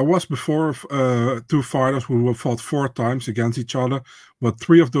 There was before two fighters who fought 4 times against each other, but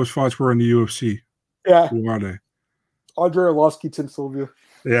 3 of those fights were in the UFC. Yeah. Who are they? Andre Arlovsky, Tim Sylvia.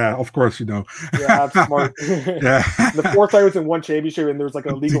 Yeah, of course you know. Yeah, that's smart. Yeah. The fourth fight was in one championship, and there was like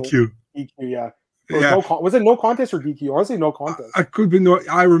a legal DQ. yeah. Or Yeah. was it no contest or DQ? Honestly, no contest. I could be no.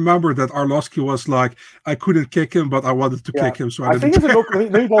 I remember that Arlovsky was like, I couldn't kick him, but I wanted to kick him, so I think didn't. it was a no.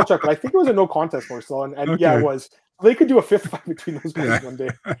 Let me double check, but I think it was a no contest, Marcel, and Okay. yeah, it was. They could do a fifth fight between those guys one day.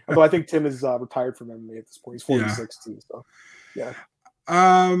 Although I think Tim is retired from MMA at this point. He's 46 too. So, yeah.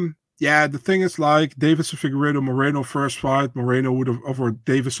 Yeah, the thing is, like, Davidson Figueiredo Moreno first fight, Moreno would have over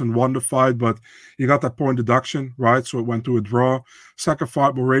Davison won the fight, but he got that point deduction, right? So it went to a draw. Second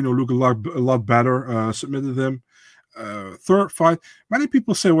fight, Moreno looked a lot better, submitted him. Third fight, many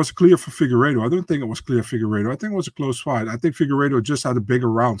people say it was clear for Figueiredo. I don't think it was clear for Figueiredo. I think it was a close fight. I think Figueiredo just had a bigger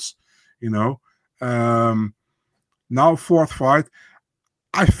rounds, you know. Now fourth fight,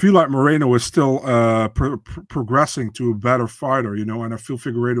 I feel like Moreno is still progressing to a better fighter, you know, and I feel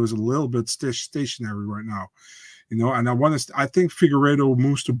Figueiredo is a little bit stationary right now, you know, and I think Figueiredo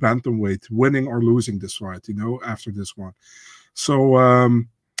moves to bantamweight, winning or losing this fight, you know, after this one. So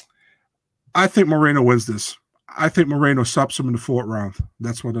I think Moreno wins this. I think Moreno subs him in the fourth round.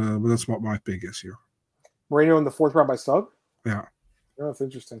 That's what my pick is here. Moreno in the fourth round by sub? Yeah. Oh, that's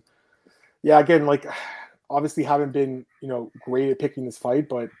interesting. Yeah, again, like, obviously haven't been, you know, great at picking this fight,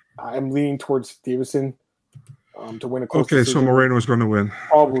 but I'm leaning towards Davison to win a close decision. So Moreno is going to win.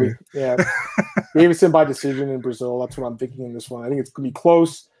 Probably, okay. Yeah. Davison by decision in Brazil. That's what I'm thinking in this one. I think it's going to be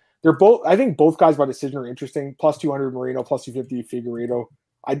close. I think both guys by decision are interesting. Plus 200 Moreno, plus 250 Figueiredo.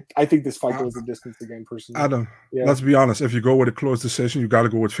 I think this fight goes the distance again, personally. Adam, let's be honest. If you go with a close decision, you got to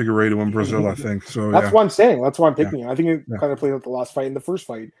go with Figueiredo in Brazil, I think. So that's what I'm saying. That's why I'm picking it. I think it kind of played out the last fight and the first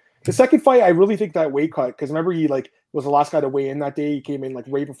fight. The second fight, I really think that weight cut, because remember he was the last guy to weigh in that day. He came in like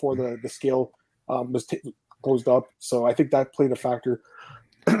right before the scale was closed up. So I think that played a factor.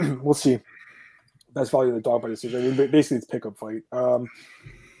 We'll see. That's probably the dog by decision. I mean, basically it's pickup fight.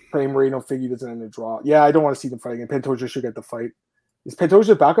 Praying Moreno Figgy doesn't end a draw. Yeah, I don't want to see them fight again. Pantoja should get the fight. Is Pantoja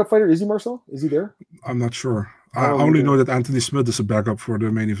a backup fighter? Is he, Marcel? Is he there? I'm not sure. I only know that Anthony Smith is a backup for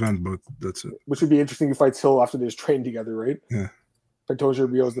the main event, but that's it. Which would be interesting if fights Hill after they just train together, right? Yeah.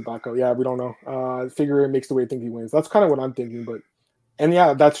 Pantoja, Rio's the backup. Yeah, we don't know. Figure makes the way I think he wins. That's kind of what I'm thinking. And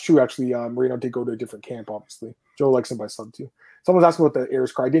yeah, that's true, actually. Moreno did go to a different camp, obviously. Joe likes him by sub, too. Someone's asking about the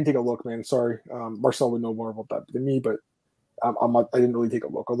Ayers card. I didn't take a look, man. Sorry. Marcel would know more about that than me, but I didn't really take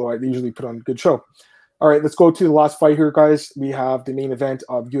a look, although I usually put on a good show. All right, let's go to the last fight here, guys. We have the main event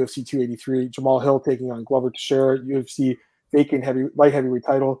of UFC 283. Jamal Hill taking on Glover Teixeira, UFC vacant light heavyweight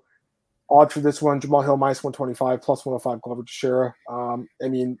title. Odd for this one, Jamal Hill minus 125, plus 105 Glover Teixeira. I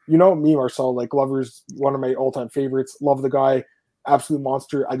mean, you know me, Marcel, like Glover's one of my all-time favorites. Love the guy, absolute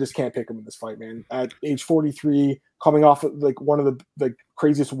monster. I just can't pick him in this fight, man. At age 43, coming off of, like, one of the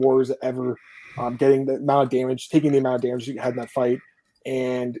craziest wars ever, getting the amount of damage, taking the amount of damage he had in that fight,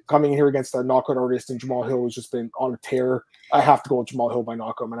 and coming in here against a knockout artist, and Jamal Hill has just been on a tear. I have to go with Jamal Hill by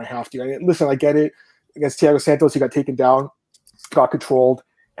knockout, and I have to. And listen, I get it. Against Thiago Santos, he got taken down, got controlled,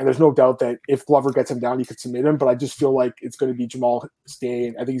 and there's no doubt that if Glover gets him down, he could submit him. But I just feel like it's going to be Jamal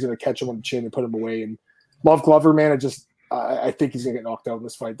staying. I think he's going to catch him on the chin and put him away. And love Glover, man. I think he's going to get knocked out in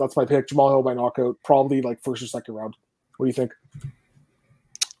this fight. That's my pick. Jamal Hill by knockout, probably like first or second round. What do you think?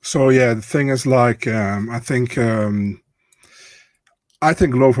 So yeah, the thing is, like, I think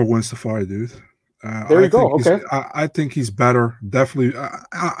Glover wins the fight, dude. There you go. Okay. I think he's better. Definitely.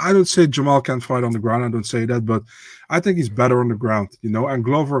 I don't say Jamal can't fight on the ground. I don't say that, but I think he's better on the ground, you know. And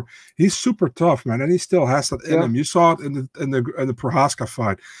Glover, he's super tough, man, and he still has that in him. You saw it in the Prohaska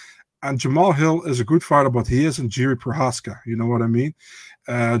fight. And Jamal Hill is a good fighter, but he isn't Jiri Prohaska. You know what I mean?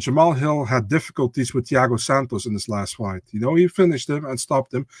 Jamal Hill had difficulties with Thiago Santos in his last fight. You know, he finished him and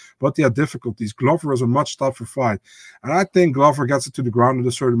stopped him, but he had difficulties. Glover is a much tougher fight. And I think Glover gets it to the ground at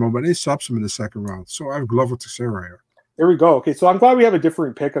a certain moment, and he subs him in the second round. So I have Glover Teixeira here. There we go. Okay, so I'm glad we have a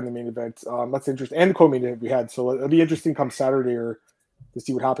differing pick on the main event. That's interesting. And the co-main event we had. So it'll be interesting come Saturday or to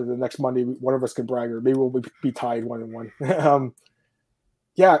see what happens the next Monday. One of us can brag, or maybe we'll be tied 1-1.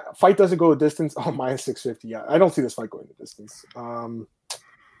 Yeah, fight doesn't go a distance. Oh, minus 650. Yeah, I don't see this fight going the distance.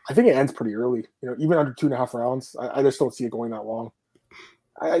 I think it ends pretty early. You know, even under 2.5 rounds, I just don't see it going that long.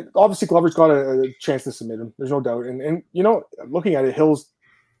 Obviously, Glover's got a chance to submit him. There's no doubt. And you know, looking at it, Hill's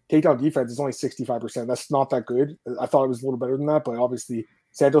takedown defense is only 65%. That's not that good. I thought it was a little better than that, but obviously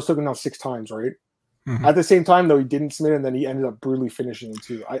Santos took him down 6 times, right? Mm-hmm. At the same time, though, he didn't submit, and then he ended up brutally finishing him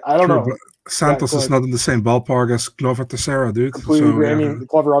too. I don't know. But Santos is not in the same ballpark as Glover Teixeira, dude. Completely agree. I mean,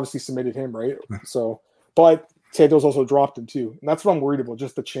 Glover obviously submitted him, right? Yeah. So, but Santos also dropped him too, and that's what I'm worried about,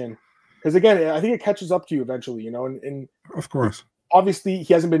 just the chin. Because again, I think it catches up to you eventually, you know. And of course, obviously,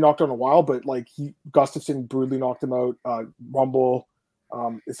 he hasn't been knocked out in a while, but like Gustafsson brutally knocked him out. Rumble.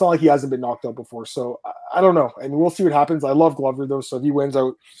 It's not like he hasn't been knocked out before, so I don't know. I mean, we'll see what happens. I love Glover though, so if he wins,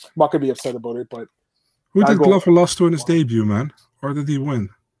 I'm not gonna be upset about it, but Who Gotta did go. Glover lost to in his debut, man? Or did he win?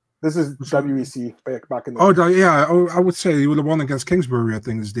 This is WEC back in the Oh, yeah. Oh, I would say he would have won against Kingsbury, I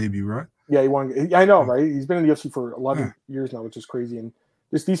think, his debut, right? Yeah, he won. Yeah, I know, right? He's been in the UFC for 11 years now, which is crazy. And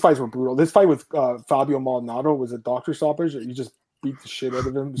these fights were brutal. This fight with Fabio Maldonado was a doctor stoppage. You just beat the shit out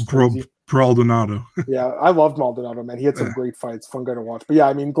of him. It was crazy. Maldonado. Yeah, I loved Maldonado, man. He had some great fights. Fun guy to watch. But yeah,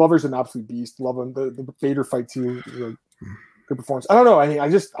 I mean, Glover's an absolute beast. Love him. The Bader fight too. Good performance. I don't know. I mean, I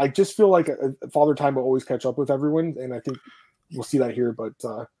just feel like Father Time will always catch up with everyone, and I think we'll see that here. But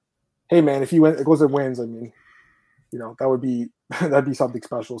hey, man, if he goes and wins, I mean, that would be that'd be something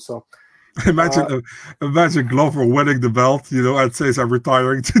special. So imagine Glover winning the belt. I'd say I'm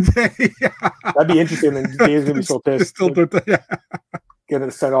retiring today. That'd be interesting. And Dave's gonna be so pissed. Get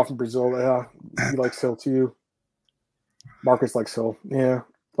it set off in Brazil. Yeah, he likes Hill too. Marcus likes Hill. Yeah,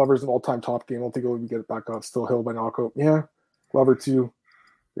 Glover's an all-time top game. I don't think he'll get it back up. Still Hill by knockout. Yeah, Glover too.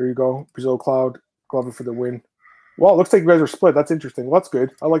 There you go. Brazil Cloud. Glover for the win. Well, it looks like you guys are split. That's interesting. Well, that's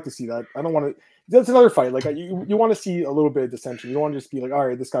good. I like to see that. I don't want to. That's another fight. Like you want to see a little bit of dissension. You don't want to just be like, all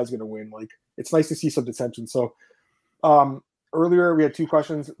right, this guy's gonna win. Like it's nice to see some dissension. So, earlier we had 2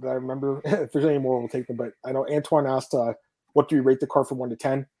 questions that I remember. If there's any more, we'll take them. But I know Antoine asked, what do you rate the card from 1 to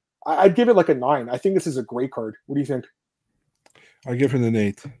 10? I'd give it like a 9. I think this is a great card. What do you think? I give it an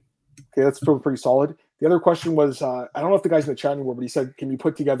 8. Okay, that's pretty solid. The other question was, I don't know if the guy's in the chat anymore, but he said, can you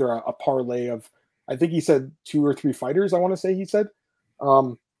put together a parlay of, I think he said 2 or 3 fighters, I want to say he said.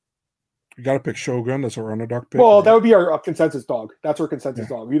 You got to pick Shogun. That's our underdog pick. Well, that would be our consensus dog. That's our consensus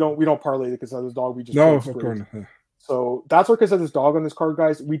dog. We don't parlay the consensus dog. We just So that's our consensus dog on this card,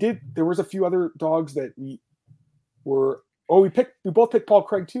 guys. There was a few other dogs that we both picked Paul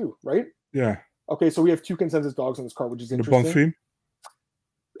Craig too, right? Yeah. Okay, so we have 2 consensus dogs on this card, which is interesting.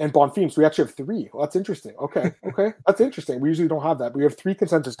 And Bonfim. So we actually have 3. Well, that's interesting. Okay. That's interesting. We usually don't have that. We have 3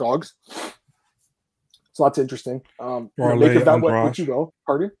 consensus dogs. So that's interesting. Make of that what you will.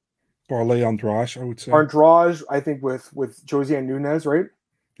 Pardon? Parlay Andrade, I would say. Andrade, I think with Josiane Nunes, right?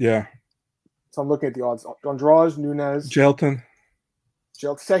 Yeah. So I'm looking at the odds. Andrade, Nunes. Jelton.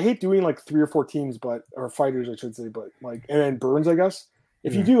 I hate doing like 3 or 4 teams, or fighters, I should say, but and then Burns, I guess.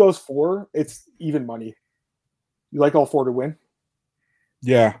 If you do those 4, it's even money. You like all 4 to win?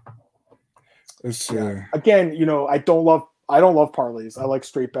 Yeah. Again, I don't love parlays. I like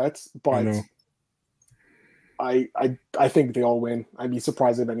straight bets, but I think they all win. I'd be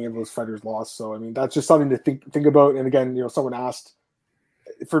surprised if any of those fighters lost. So I mean, that's just something to think about. And again, someone asked.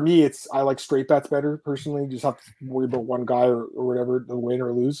 For me, I like straight bets better personally. You just have to worry about one guy or whatever to win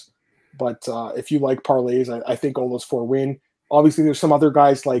or lose. But if you like parlays, I think all those 4 win. Obviously, there's some other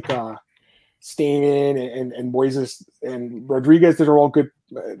guys like Stamen and Moises and Rodriguez that are all good.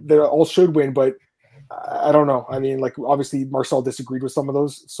 They all should win, but I don't know. I mean, like obviously Marcel disagreed with some of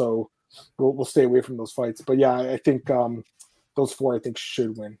those, so we'll stay away from those fights. But yeah, I think those 4 I think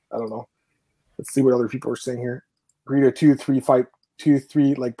should win. I don't know. Let's see what other people are saying here. Agree to 2-3 fight,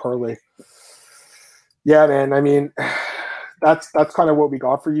 2-3 like parlay. Yeah, man. I mean, that's kind of what we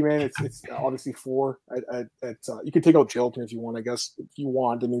got for you, man. It's obviously 4. You can take out Jilton if you want, I guess. If you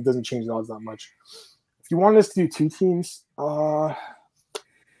want, I mean, it doesn't change the odds that much. If you want us to do 2 teams, I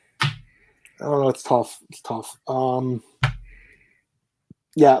don't know. It's tough.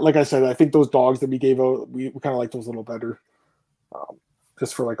 Yeah, like I said, I think those dogs that we gave out, we kind of like those a little better,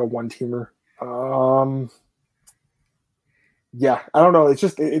 just for like a 1-teamer. Yeah, I don't know. It's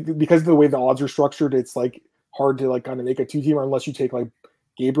just because of the way the odds are structured, it's like hard to like kind of make a 2-teamer unless you take like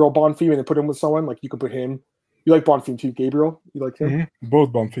Gabriel Bonfim and then put him with someone. Like you could put him. You like Bonfim too, Gabriel? You like him? Mm-hmm.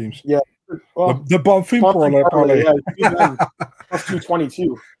 Both Bonfims. Yeah. Well, the Bonfim parlay. Yeah, plus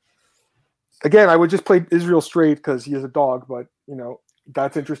 222. Again, I would just play Israel straight because he is a dog, but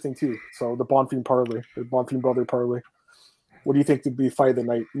that's interesting too. So the Bonfim parlay, the Bonfim brother parlay. What do you think would be fight of the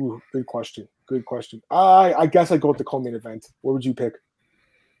night? Ooh, good question. I guess I'd go with the co-main event. What would you pick?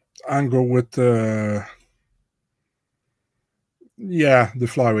 I'd go with the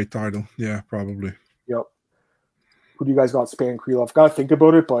flyweight title. Yeah, probably. Yep. Who do you guys got? Span, Krylov. Got to think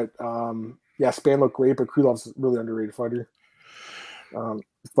about it, but Span looked great, but Krylov's a really underrated fighter.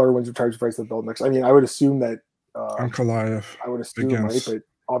 Flutter wins retired fights the belt next. I mean, I would assume that Ankalaev. I would assume, right? But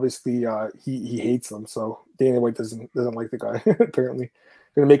obviously, he hates them. So Dana White doesn't like the guy. Apparently,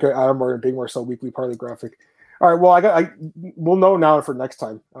 going to make an Adam Martin Big Marcel weekly parlay graphic. All right. Well, we'll know now for next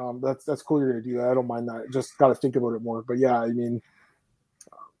time. That's cool. You're going to do that. I don't mind that. Just got to think about it more. But yeah, I mean,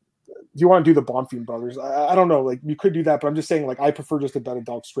 do you want to do the Bonfim brothers? I don't know. Like you could do that, but I'm just saying. Like I prefer just to bet a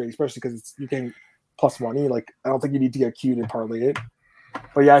dog straight, especially because you can plus money. Like I don't think you need to get cute and parlay it.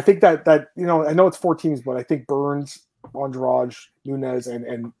 But yeah, I think that I know it's 4 teams, but I think Burns, Andrade, Nunes,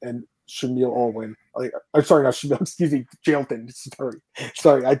 and Shamil all win. Like, I'm sorry, not Shamil. Excuse me, Jailton.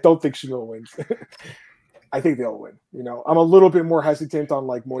 Sorry. I don't think Shamil wins. I think they'll win. You know, I'm a little bit more hesitant on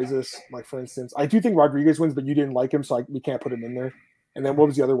like Moises, like for instance. I do think Rodriguez wins, but you didn't like him, so we can't put him in there. And then what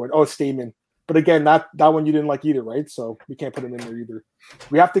was the other one? Oh, Stamen. But again, that one you didn't like either, right? So we can't put him in there either.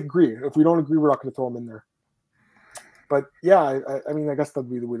 We have to agree. If we don't agree, we're not going to throw him in there. But yeah, I mean, I guess that'd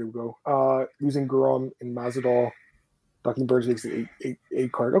be the way to go. Losing Guram and Masvidal, Ducking Burns makes the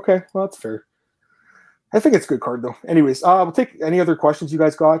 8 card. Okay, well that's fair. I think it's a good card though. Anyways, we'll take any other questions you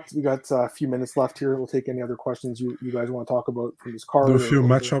guys got. We got a few minutes left here. We'll take any other questions you guys want to talk about from this card. Do a few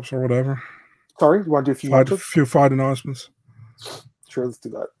matchups or whatever. Sorry, you want to do a few matchups? A few fight announcements. Sure, let's do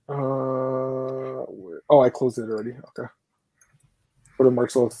that. I closed it already. Okay. Go to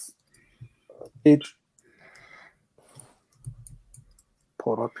Marcel's page.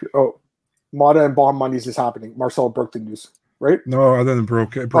 Pull it up here. Oh, Mata and Bahamundis is happening. Marcel broke the news, right? No, I didn't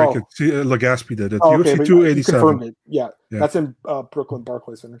break it. See, Legaspi did it. Okay, UFC 287. Confirmed it. Yeah, that's in Brooklyn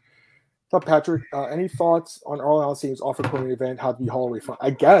Barclays Center. What's up, Patrick? Any thoughts on Arlen Alcine's offer coming event? How to be Holloway fun?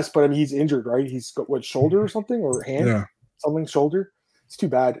 I guess, but I mean, he's injured, right? He's got what, shoulder or something, or hand? Yeah, something shoulder. It's too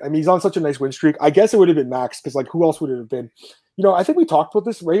bad. I mean, he's on such a nice win streak. I guess it would have been Max because, like, who else would it have been? You know, I think we talked about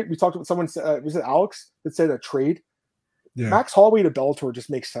this, right? We talked about someone. Was it Alex that said a trade? Yeah. Max Holloway to Bellator just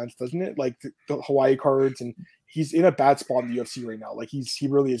makes sense, doesn't it? Like the Hawaii cards, and he's in a bad spot in the UFC right now. Like he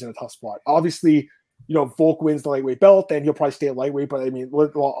really is in a tough spot. Obviously, you know, Volk wins the lightweight belt, then he'll probably stay at lightweight. But I mean,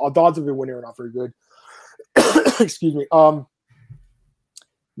 well, odds of him winning are not very good. Excuse me.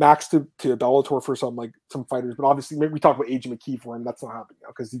 Max to Bellator for some fighters, but obviously maybe we talked about AJ McKee for him. That's not happening now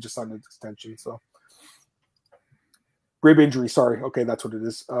because he just signed an extension. So rib injury. Sorry. Okay, that's what it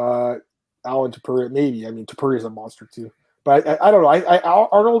is. Alan Tapuri, maybe. I mean, Tapuri is a monster too. But I don't know.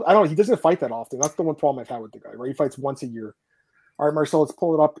 Arnold, I don't know. He doesn't fight that often. That's the one problem I've had with the guy, right? He fights once a year. All right, Marcel, let's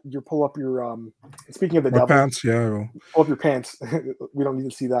pull it up. Pull up your speaking of the devil. Pants, yeah. Pull up your pants. We don't need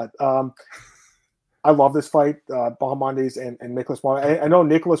to see that. I love this fight, Bahamondes and Nicholas. I know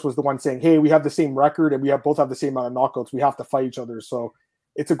Nicholas was the one saying, "Hey, we have the same record and we both have the same amount of knockouts. We have to fight each other." So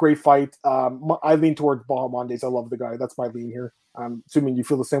it's a great fight. I lean towards Bahamondes. I love the guy. That's my lean here. I'm assuming you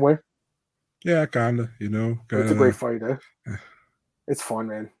feel the same way. Yeah, kinda. You know, it's a great fight. Eh? It's fun,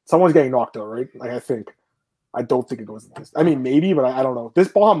 man. Someone's getting knocked out, right? Like I don't think it goes like this. I mean, maybe, but I don't know. This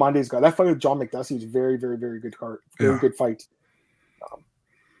Bahamondes guy, that fight with John McDuffie was very, very, very good card. Very good fight.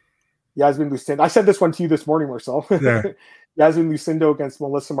 Yasmin Lucindo. I said this one to you this morning, Marcel. Yeah. Yasmin Lucindo against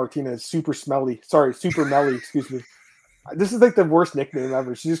Melissa Martinez. Super Melly. Excuse me. This is like the worst nickname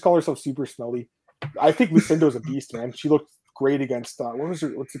ever. She just called herself Super Smelly. I think Lucindo's a beast, man. She looked great against what's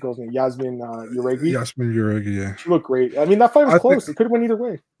the girl's name? Yasmin Uregi. Yasmin Uregi, yeah. She looked great. I mean, that fight was close. It could have went either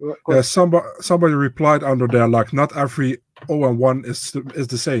way. Yeah, somebody replied under there like, not every 0-1 is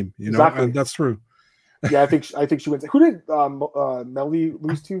the same, you know, exactly. And that's true. Yeah, I think she wins. Who did Melly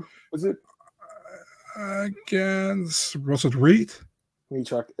lose to? Was it against? Was it Reed? Let me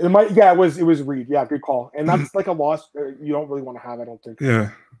check. It was Reed. Yeah, good call. And that's like a loss you don't really want to have, I don't think. Yeah.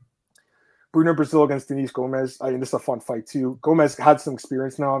 Bruno Brazil against Denise Gomez. I mean, this is a fun fight too. Gomez had some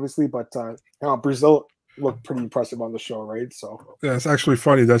experience now, obviously, but Brazil looked pretty impressive on the show, right? So yeah, it's actually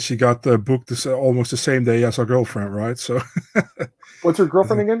funny that she got booked almost the same day as her girlfriend, right? So what's her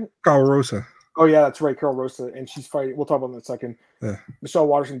girlfriend again? Carl Rosa. Oh yeah, that's right, Carol Rosa, and she's fighting. We'll talk about that in a second. Yeah. Michelle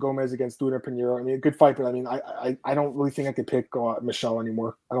Watterson Gomez against Luna Pinheiro. I mean, a good fight, but I mean, I don't really think I could pick Michelle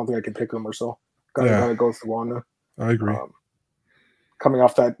anymore. I don't think I could pick her Marcel. Gotta go with Wanda. I agree. Coming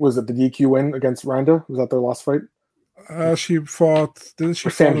off that, was it the DQ win against Randa? Was that their last fight? She fought. Didn't she?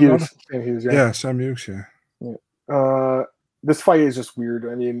 Sam Hughes. Sam Hughes. Yeah. Yeah, Sam Hughes. Yeah. This fight is just weird.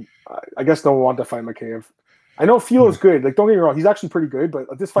 I mean, I guess no one wanted to fight Makayev. I know Phil is good. Like, don't get me wrong, he's actually pretty good, but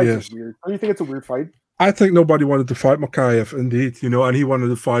this fight is weird. Don't you think it's a weird fight? I think nobody wanted to fight Makayev, indeed, you know, and he wanted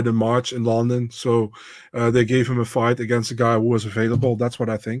to fight in March in London, so they gave him a fight against a guy who was available. That's what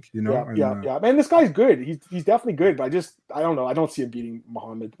I think, you know. Yeah. Man, this guy's good. He's definitely good, but I don't know. I don't see him beating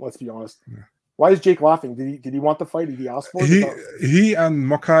Muhammad. Let's be honest. Yeah. Why is Jake laughing? Did he want the fight? Did he ask for it? He and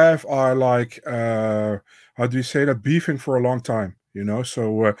Makayev are like, how do you say that? Beefing for a long time. You know,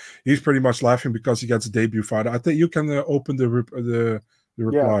 so he's pretty much laughing because he gets a debut fight. I think you can open the replies.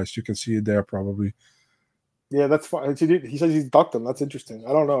 Yeah. You can see it there probably. Yeah, that's fine. He says he's ducked them. That's interesting.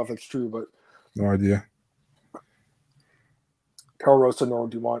 I don't know if it's true, but no idea. Carl Rosa, Norman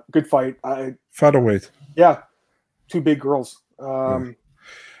Dumont, good fight. Featherweight. Yeah, two big girls. And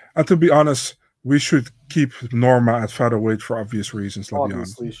to be honest, we should keep Norma at featherweight for obvious reasons.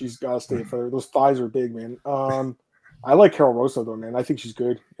 Obviously, she's got to stay at featherweight. Those thighs are big, man. I like Carol Rosa though, man. I think she's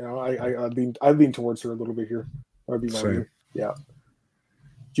good. You know, I lean towards her a little bit here. That would be my view. Yeah.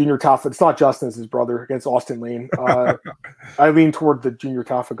 Junior Taffa. It's not Justin, it's his brother against Austin Lane. I lean toward the Junior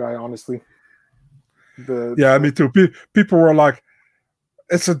Taffa guy, honestly. Yeah, me too. People were like,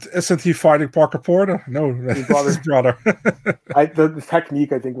 isn't he fighting Parker Porter? No, his his brother. The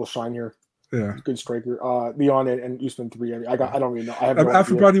technique, I think, will shine here. Yeah, good striker. Leon and Usman 3. I mean, I don't really know. I have no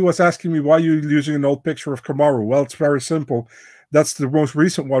everybody idea. was asking me why you're using an old picture of Kamaru. Well, it's very simple. That's the most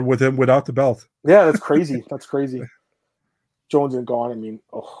recent one with him without the belt. Yeah, that's crazy. That's crazy. Jones and Gone. I mean,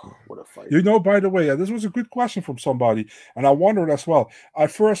 oh, what a fight. You know, by the way, this was a good question from somebody, and I wondered as well. I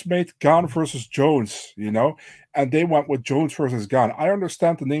first made Gane versus Jones, you know, and they went with Jones versus Gane. I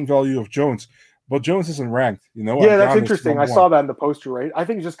understand the name value of Jones, but Jones isn't ranked, you know. Yeah, that's interesting. I saw that in the poster, right? I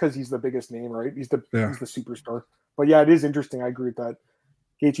think it's just because he's the biggest name, right? He's the superstar. But yeah, it is interesting. I agree with that.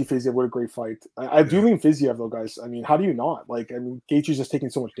 Gaethje Fiziev, what a great fight. I do lean Fiziev though, guys. I mean, how do you not? Like, I mean, Gaethje's just taking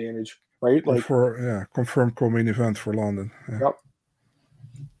so much damage, right? Like, confirmed co-main event for London. Yeah. Yep.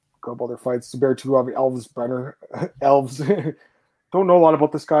 A couple other fights. Bertu, Elves Brenner, Elves. Don't know a lot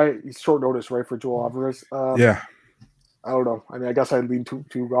about this guy. He's short notice, right, for Joel Alvarez. Yeah. I don't know. I mean, I guess I'd lean to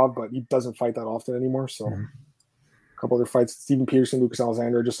Rob, but he doesn't fight that often anymore. So, a couple other fights. Steven Peterson, Lucas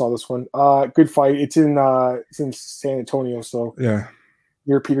Alexander. I just saw this one. Good fight. It's in San Antonio, so yeah,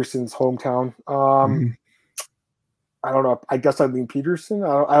 near Peterson's hometown. I don't know. I guess I'd lean Peterson.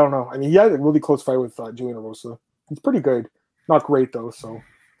 I don't know. I mean, he had a really close fight with Julian Erosa. He's pretty good. Not great though. So.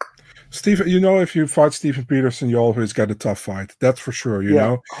 Stephen, you know, if you fight Steven Peterson, you always get a tough fight. That's for sure. You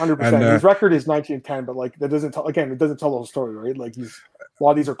know, 100%. His record is 19-10, but like that doesn't tell. Again, it doesn't tell the whole story, right? Like a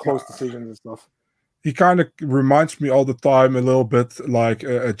lot of these are close decisions and stuff. He kind of reminds me all the time a little bit like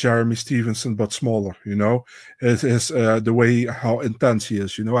Jeremy Stevenson, but smaller. You know, is the way how intense he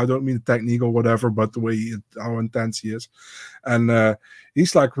is. You know, I don't mean the technique or whatever, but the way how intense he is, and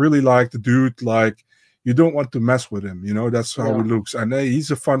he's like really like the dude like. You don't want to mess with him, you know. That's how he looks, and he's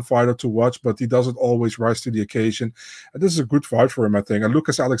a fun fighter to watch. But he doesn't always rise to the occasion. And this is a good fight for him, I think. And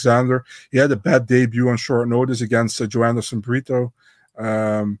Lucas Alexander, he had a bad debut on short notice against Joanderson Brito.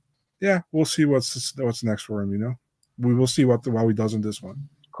 Yeah, we'll see what's next for him. You know, we will see how he does in this one.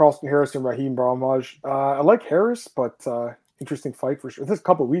 Carlston Harris and Raheem Brahmaj. I like Harris, but interesting fight for sure. This is a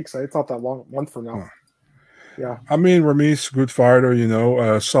couple of weeks. It's not that long, a month from now. Yeah, I mean, Ramis, good fighter, you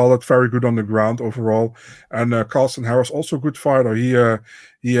know, solid, very good on the ground overall, and Carlston Harris, also good fighter. He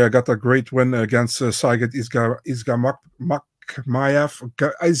got a great win against Saigat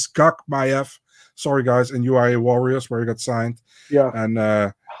Isgakmayev. Sorry, guys, in UIA Warriors where he got signed. Yeah,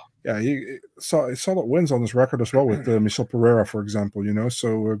 and he saw solid wins on his record as well with Michel Pereira, for example. You know,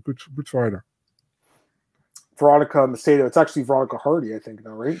 so good fighter. Veronica Macedo. It's actually Veronica Hardy, I think,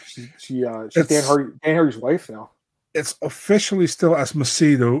 now, right? She's Dan Hardy's wife now. It's officially still as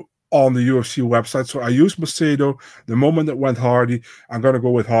Macedo on the UFC website. So I used Macedo. The moment it went Hardy, I'm gonna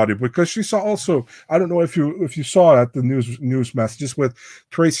go with Hardy because she saw also. I don't know if you saw that the news messages with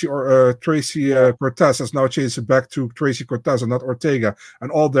Tracy Cortez has now changed it back to Tracy Cortez and not Ortega,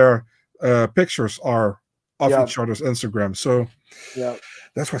 and all their pictures are off each other's Instagram. So yeah.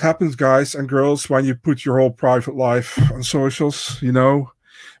 That's what happens, guys and girls, when you put your whole private life on socials, you know.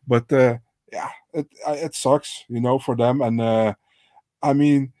 But it sucks, you know, for them. And I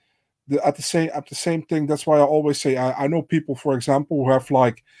mean, at the same thing, that's why I always say I know people, for example, who have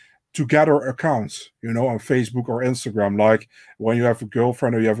like together accounts, you know, on Facebook or Instagram. Like when you have a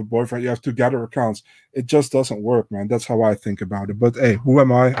girlfriend or you have a boyfriend, you have together accounts. It just doesn't work, man. That's how I think about it. But hey, who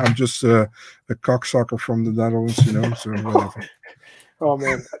am I? I'm just a cocksucker from the Netherlands, you know. So whatever. Oh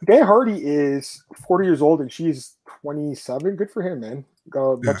man, Dan Hardy is 40 years old and she's 27. Good for him, man.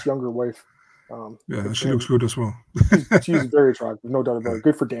 Got a much younger wife. She looks good as well. she's very attractive, no doubt about it.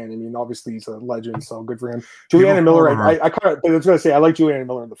 Good for Dan. I mean, obviously he's a legend, so good for him. Juliana Miller, I kind of, I was gonna say I like Juliana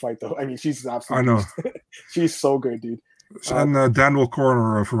Miller in the fight though. I mean, she's absolutely. I know. She's so good, dude. And Dan will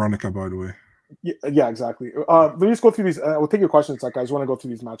corner Veronica, by the way. Yeah, exactly. Let me just go through these. We'll take your questions, like guys. Want to go through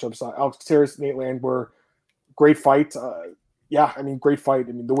these matchups? Alex Teixeira, Nate Land were great fight. Yeah, I mean, great fight.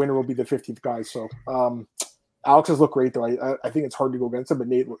 I mean, the winner will be the 15th guy. So Alex has looked great, though. I think it's hard to go against him, but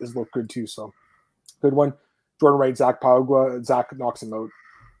Nate has looked good, too. So good one. Jordan Wright, Zach Pagua. Zach knocks him out.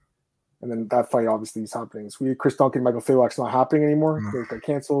 And then that fight, obviously, is happening. So Chris Duncan, Michael Filak's not happening anymore. They got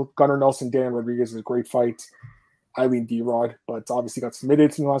canceled. Gunnar Nelson, Dan Rodriguez is a great fight. Eileen D-Rod, but obviously got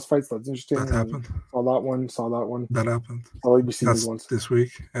submitted in the last fight, so that's interesting. That happened. Saw that one. That happened. I'll let you see these ones. This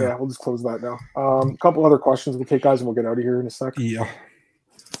week. Yeah, we'll just close that now. A couple other questions we'll take, guys, and we'll get out of here in a sec. Yeah.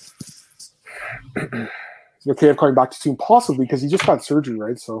 Is it okay if coming back too soon? Possibly, because he just got surgery,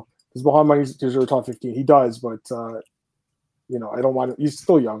 right? So does Muhammad deserve top 15? He does, but you know, I don't want to. He's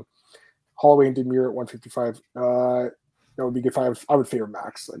still young. Holloway and Demir at 155. That would be good fight. I would favor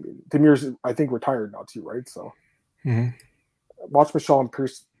Max. I mean, Demir's, I think, retired now too, right? So watch Michelle and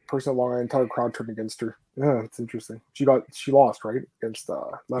person along the entire crowd turned against her. Yeah, it's interesting. She lost, right? Against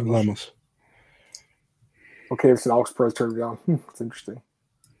Lemos. Okay, it's an Alex Perez turned down. It's interesting.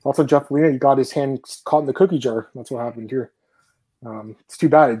 Also, Jeff Lena, he got his hand caught in the cookie jar. That's what happened here. It's too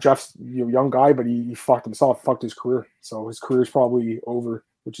bad. Jeff's a young guy, but he fucked himself, fucked his career. So his career's probably over,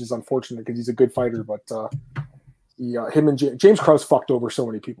 which is unfortunate because he's a good fighter. But him and James Krause fucked over so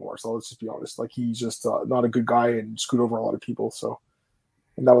many people. So let's just be honest. Like, he's just not a good guy and screwed over a lot of people. So,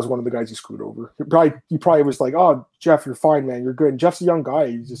 and that was one of the guys he screwed over. He probably was like, "Oh, Jeff, you're fine, man. You're good." And Jeff's a young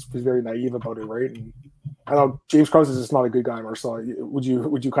guy. He just was very naive about it, right? And I don't know, James Krause is just not a good guy, Marcel. Would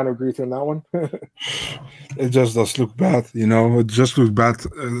you kind of agree with him on that one? It just does look bad, you know. It just looks bad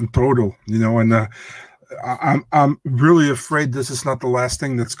in total, you know. And I'm really afraid this is not the last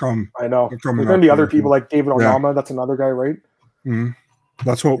thing that's come. I know. There's going to be other people like David Onama. Yeah. That's another guy, right?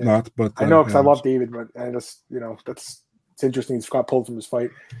 Let's hope not. But I know, because I love David, but I just, you know, it's interesting. He's got pulled from his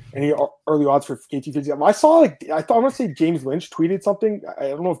fight. Any early odds for KT50? I saw I want to say James Lynch tweeted something. I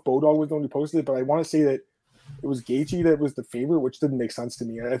don't know if Bodog was the one who posted it, but I want to say that it was Gaethje that was the favorite, which didn't make sense to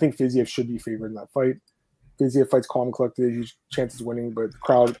me. I think Fiziev should be favored in that fight. Fiziev fights calm and collected, huge chances of winning, but the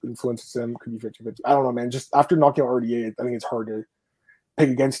crowd influences him. Could be 50-50. I don't know, man. Just after knocking out RDA, I think it's hard to pick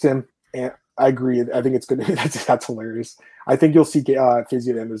against him. And I agree. I think it's good. That's hilarious. I think you'll see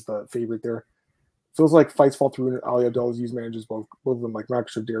Fiziev end as the favorite there. Feels like fights fall through and Ali Abdelaziz manages both of them like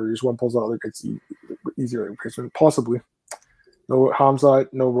Max or Darius. One pulls out, other gets easier replacement. Possibly. No Hamza,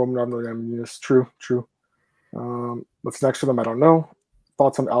 no Roman Rodriguez. True. What's next for them? I don't know.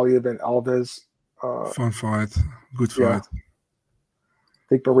 Thoughts on Aliyev and Alves? Fun fight. Good fight. Yeah. I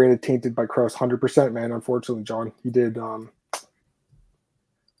think Bahrain tainted by Krause 100%, man. Unfortunately, John. He did.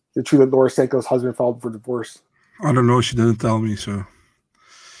 It's true that Laura Sanko's husband filed for divorce. I don't know. She didn't tell me, so.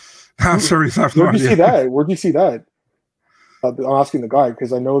 I'm sorry. Where'd you see that? Where'd you see that? I'm asking the guy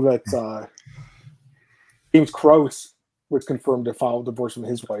because I know that James Krause was confirmed to file divorce from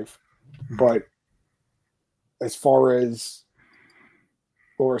his wife. But as far as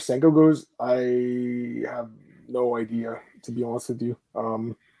Laura Sanko goes, I have no idea, to be honest with you.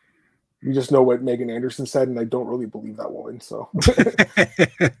 You just know what Megan Anderson said, and I don't really believe that woman. So,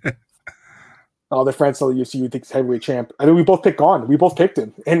 the Francois UFC, you think, heavyweight champ. I know we both picked Gon. We both picked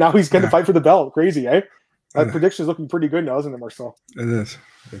him, and now he's going to fight for the belt. Crazy, eh? That prediction is looking pretty good now, isn't it, Marcel? It is.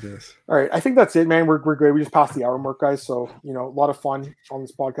 It is. All right, I think that's it, man. We're good. We just passed the hour mark, guys. So, you know, a lot of fun on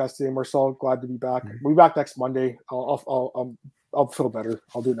this podcast today, Marcel. Glad to be back. We'll be back next Monday. I'll feel better.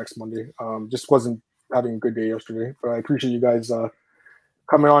 I'll do it next Monday. Just wasn't having a good day yesterday, but I appreciate you guys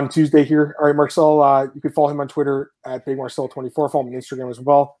coming on Tuesday here. All right, Marcel, you can follow him on Twitter at BigMarcel24. Follow me on Instagram as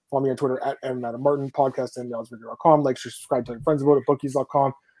well. Follow me on Twitter at MMAOB, podcast at MMAOB.com. Like, share, subscribe, tell your friends about it,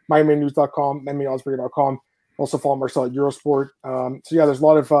 bookies.com, MyMainNews.com, MMAOB.com. Also follow Marcel at Eurosport. So, yeah, there's a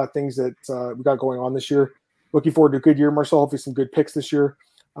lot of things that we got going on this year. Looking forward to a good year, Marcel. Hopefully some good picks this year.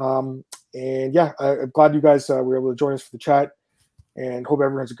 And, yeah, I'm glad you guys were able to join us for the chat. And hope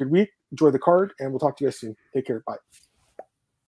everyone has a good week. Enjoy the card, and we'll talk to you guys soon. Take care. Bye.